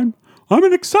talk. I'm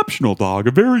an exceptional dog,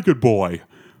 a very good boy.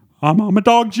 I'm a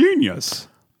dog genius.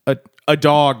 A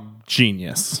dog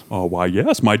genius. Oh, why,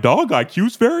 yes. My dog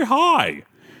IQ's very high.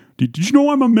 Did you know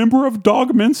I'm a member of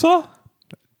Dog Mensa?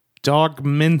 Dog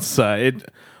Mensa.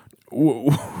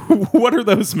 What are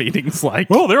those meetings like?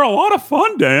 Well, they're a lot of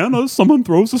fun, Dan. Someone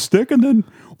throws a stick, and then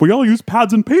we all use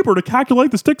pads and paper to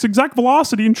calculate the stick's exact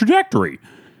velocity and trajectory.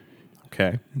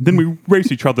 Okay. Then we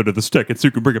race each other to the stick and see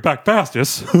who can bring it back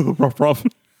fastest. Rough.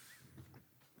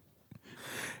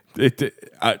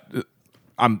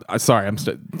 I'm sorry. I'm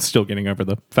still getting over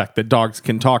the fact that dogs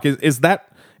can talk. Is that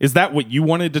what you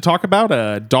wanted to talk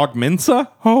about? Dog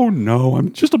Mensa? Oh, no.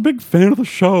 I'm just a big fan of the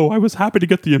show. I was happy to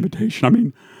get the invitation. I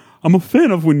mean, I'm a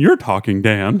fan of when you're talking,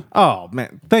 Dan. Oh,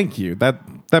 man. Thank you.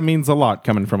 That means a lot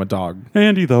coming from a dog.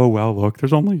 Andy, though, well, look,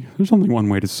 there's only one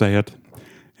way to say it.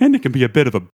 Andy can be a bit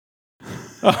of a...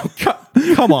 Oh,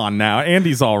 come on now.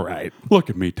 Andy's all right. Look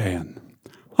at me, Dan.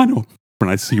 I know when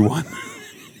I see one.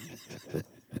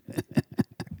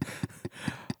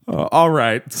 All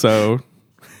right. So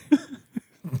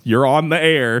you're on the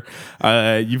air.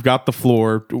 You've got the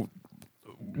floor.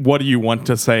 What do you want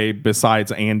to say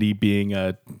besides Andy being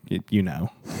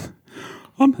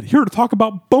I'm here to talk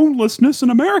about bonelessness in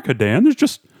America, Dan. There's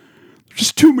just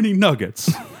too many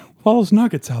nuggets. All those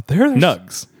nuggets out there.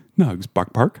 Nugs. Nugs,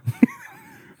 bark.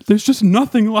 There's just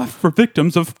nothing left for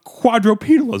victims of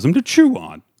quadrupedalism to chew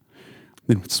on.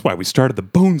 That's why we started the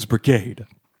Bones Brigade.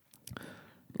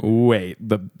 Wait,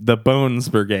 the Bones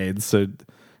Brigade. So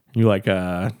you like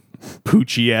a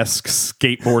Poochie-esque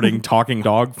skateboarding talking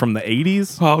dog from the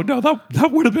 80s? Oh, no,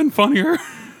 that would have been funnier.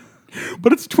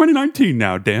 But it's 2019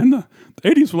 now, Dan. The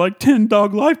 80s were like 10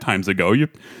 dog lifetimes ago. You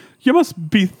must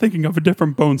be thinking of a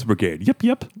different Bones Brigade.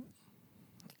 Yep.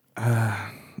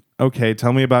 Okay,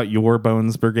 tell me about your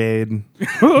Bones Brigade.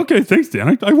 Okay, thanks,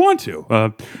 Dan. I want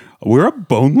to. We're a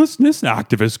bonelessness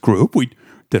activist group. We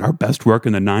did our best work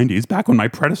in the 90s, back when my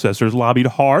predecessors lobbied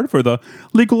hard for the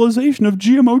legalization of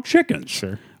GMO chickens.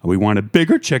 Sure. We wanted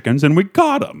bigger chickens, and we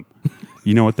got them.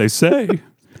 You know what they say?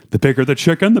 The bigger the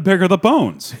chicken, the bigger the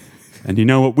bones. And you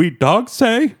know what we dogs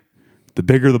say? The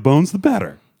bigger the bones, the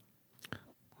better.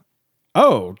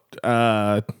 Oh,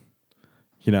 I'm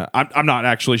not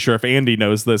actually sure if Andy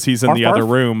knows this. He's in the other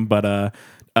room, but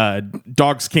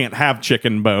dogs can't have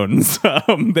chicken bones.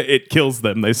 It kills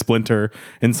them. They splinter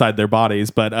inside their bodies.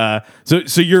 But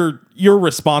so you're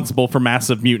responsible for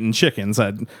massive mutant chickens.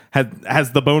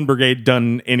 Has the Bone Brigade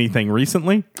done anything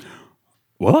recently?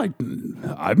 Well,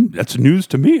 that's news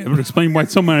to me. It would explain why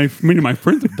so many of my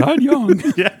friends have died young.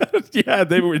 Yeah,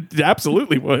 they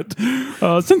absolutely would.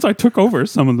 Since I took over,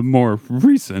 some of the more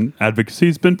recent advocacy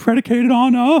has been predicated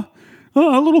on a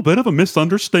little bit of a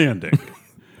misunderstanding.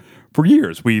 For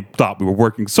years, we thought we were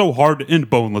working so hard to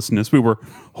end bonelessness. We were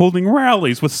holding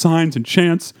rallies with signs and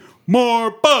chants,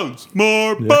 more bones,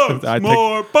 more bones,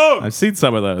 more bones. I've seen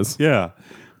some of those. Yeah,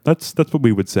 that's what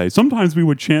we would say. Sometimes we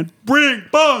would chant, bring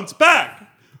bones back.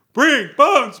 Bring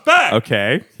bones back.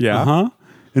 Okay. Yeah. Uh-huh.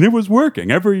 And it was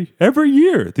working. Every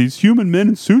year, these human men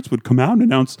in suits would come out and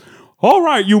announce, all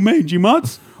right, you mangy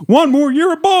mutts, one more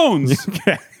year of bones.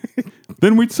 Okay.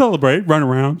 Then we'd celebrate, run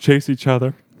around, chase each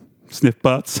other, sniff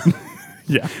butts.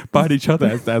 Yeah. Bite each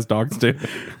other. As dogs do.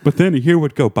 But then a year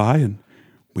would go by and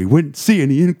we wouldn't see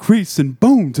any increase in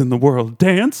bones in the world,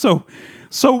 Dan. So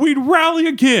we'd rally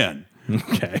again.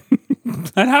 Okay.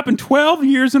 That happened 12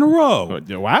 years in a row.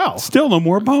 Wow. Still no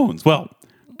more bones. Well,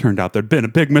 turned out there'd been a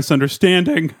big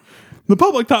misunderstanding. The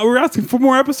public thought we were asking for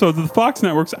more episodes of the Fox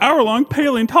Network's hour-long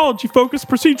paleontology-focused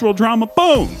procedural drama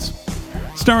Bones,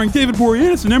 starring David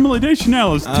Boreanaz and Emily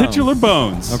Deschanel as titular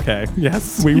Bones. Okay.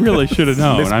 Yes. We really should have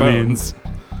known. Miss I mean, Bones.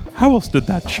 how else did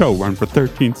that show run for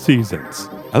 13 seasons?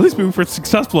 At least we were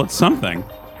successful at something.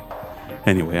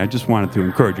 Anyway, I just wanted to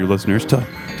encourage your listeners to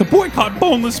boycott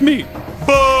boneless meat.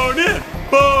 Bone it!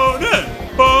 Bone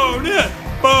it! Bone it!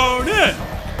 Bone it!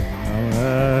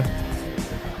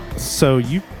 So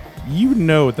you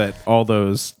know that all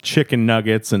those chicken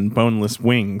nuggets and boneless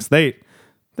wings, they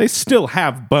still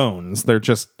have bones. They're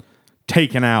just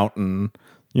taken out and,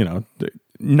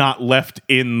 not left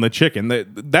in the chicken.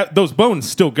 Those bones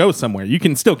still go somewhere. You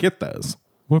can still get those.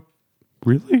 What?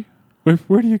 Really?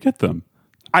 Where do you get them?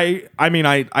 I mean,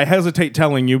 I hesitate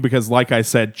telling you because, like I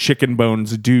said, chicken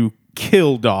bones do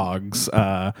kill dogs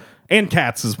and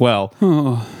cats as well.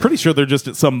 Pretty sure they're just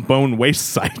at some bone waste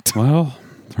site. Well,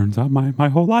 turns out my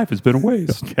whole life has been a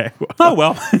waste. Okay. Oh,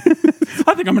 well.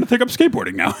 I think I'm going to take up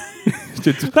skateboarding now.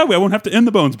 That way I won't have to end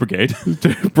the Bones Brigade.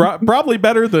 Probably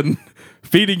better than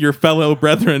feeding your fellow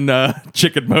brethren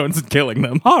chicken bones and killing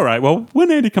them. All right. Well, when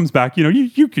Andy comes back,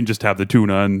 you can just have the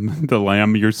tuna and the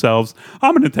lamb yourselves.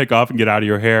 I'm going to take off and get out of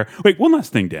your hair. Wait, one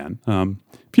last thing, Dan.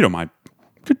 If you don't mind,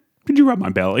 could you rub my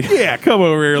belly? Yeah, come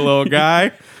over here, little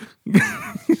guy.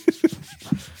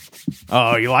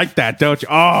 Oh, you like that, don't you?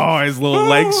 Oh, his little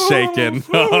legs shaking.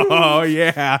 Oh,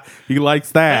 yeah. He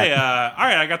likes that. Hey, all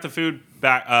right, I got the food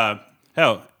back.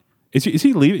 Hell, is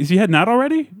he leaving? Is he heading out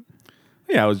already?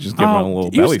 Yeah, I was just giving him a little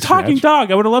he belly was a talking scratch.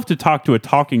 dog. I would have loved to talk to a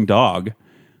talking dog.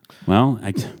 Well,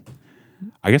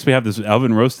 I guess we have this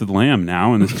oven roasted lamb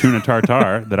now and this tuna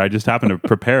tartare that I just happened to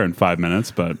prepare in 5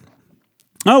 minutes. But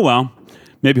oh well,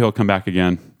 maybe he'll come back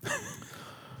again.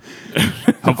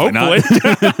 Hopefully not.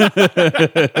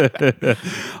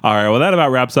 All right. Well, that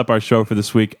about wraps up our show for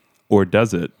this week. Or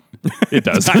does it? It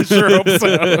does. I sure hope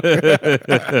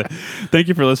so. Thank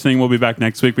you for listening. We'll be back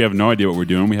next week. We have no idea what we're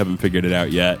doing. We haven't figured it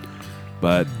out yet.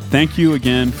 But thank you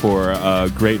again for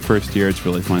a great first year. It's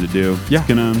really fun to do. Yeah.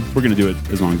 We're gonna do it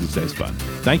as long as it stays fun.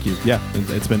 Thank you. Yeah,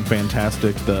 it's been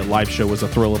fantastic. The live show was a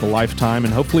thrill of a lifetime,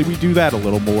 and hopefully we do that a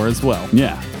little more as well.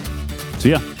 Yeah.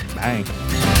 See ya. Bye.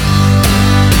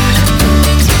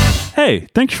 Hey,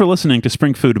 thanks for listening to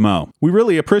Spring Food Mo. We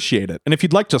really appreciate it. And if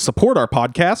you'd like to support our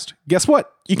podcast, guess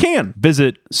what? You can.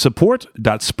 Visit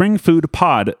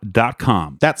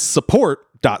support.springfoodpod.com. That's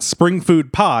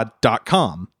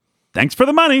support.springfoodpod.com. Thanks for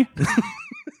the money.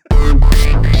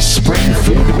 Spring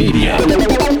Food Media.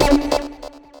 The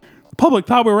public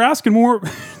thought we were asking more.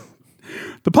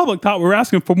 The public thought we were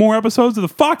asking for more episodes of the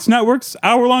Fox Network's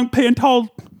hour-long paleontology.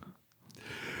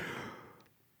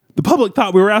 The public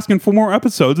thought we were asking for more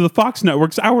episodes of the Fox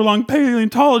Network's hour-long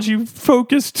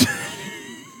paleontology-focused.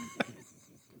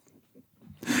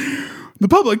 The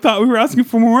public thought we were asking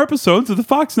for more episodes of the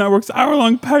Fox Network's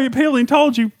hour-long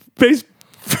paleontology-based.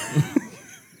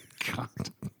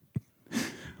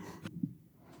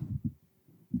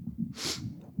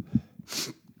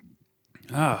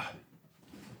 God.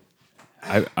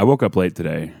 I woke up late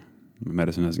today. My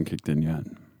medicine hasn't kicked in yet.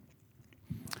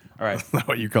 All right. Is that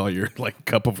what you call your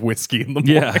cup of whiskey in the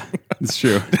morning? Yeah, it's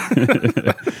true.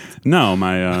 No,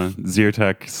 my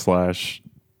Zyrtec /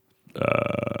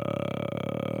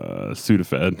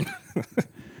 Sudafed.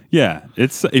 Yeah,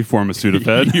 it's a form of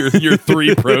Sudafed. your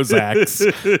 3 Prozacs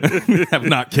have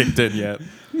not kicked in yet.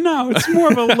 No, it's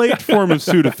more of a late form of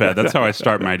Sudafed. That's how I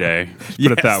start my day.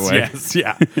 Put it that way. Yes,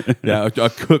 yeah. Yeah,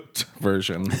 a cooked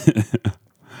version. All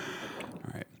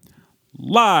right.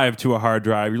 Live to a hard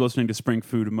drive. You're listening to Spring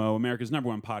Food Mo, America's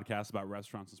 #1 podcast about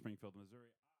restaurants in Springfield, Missouri.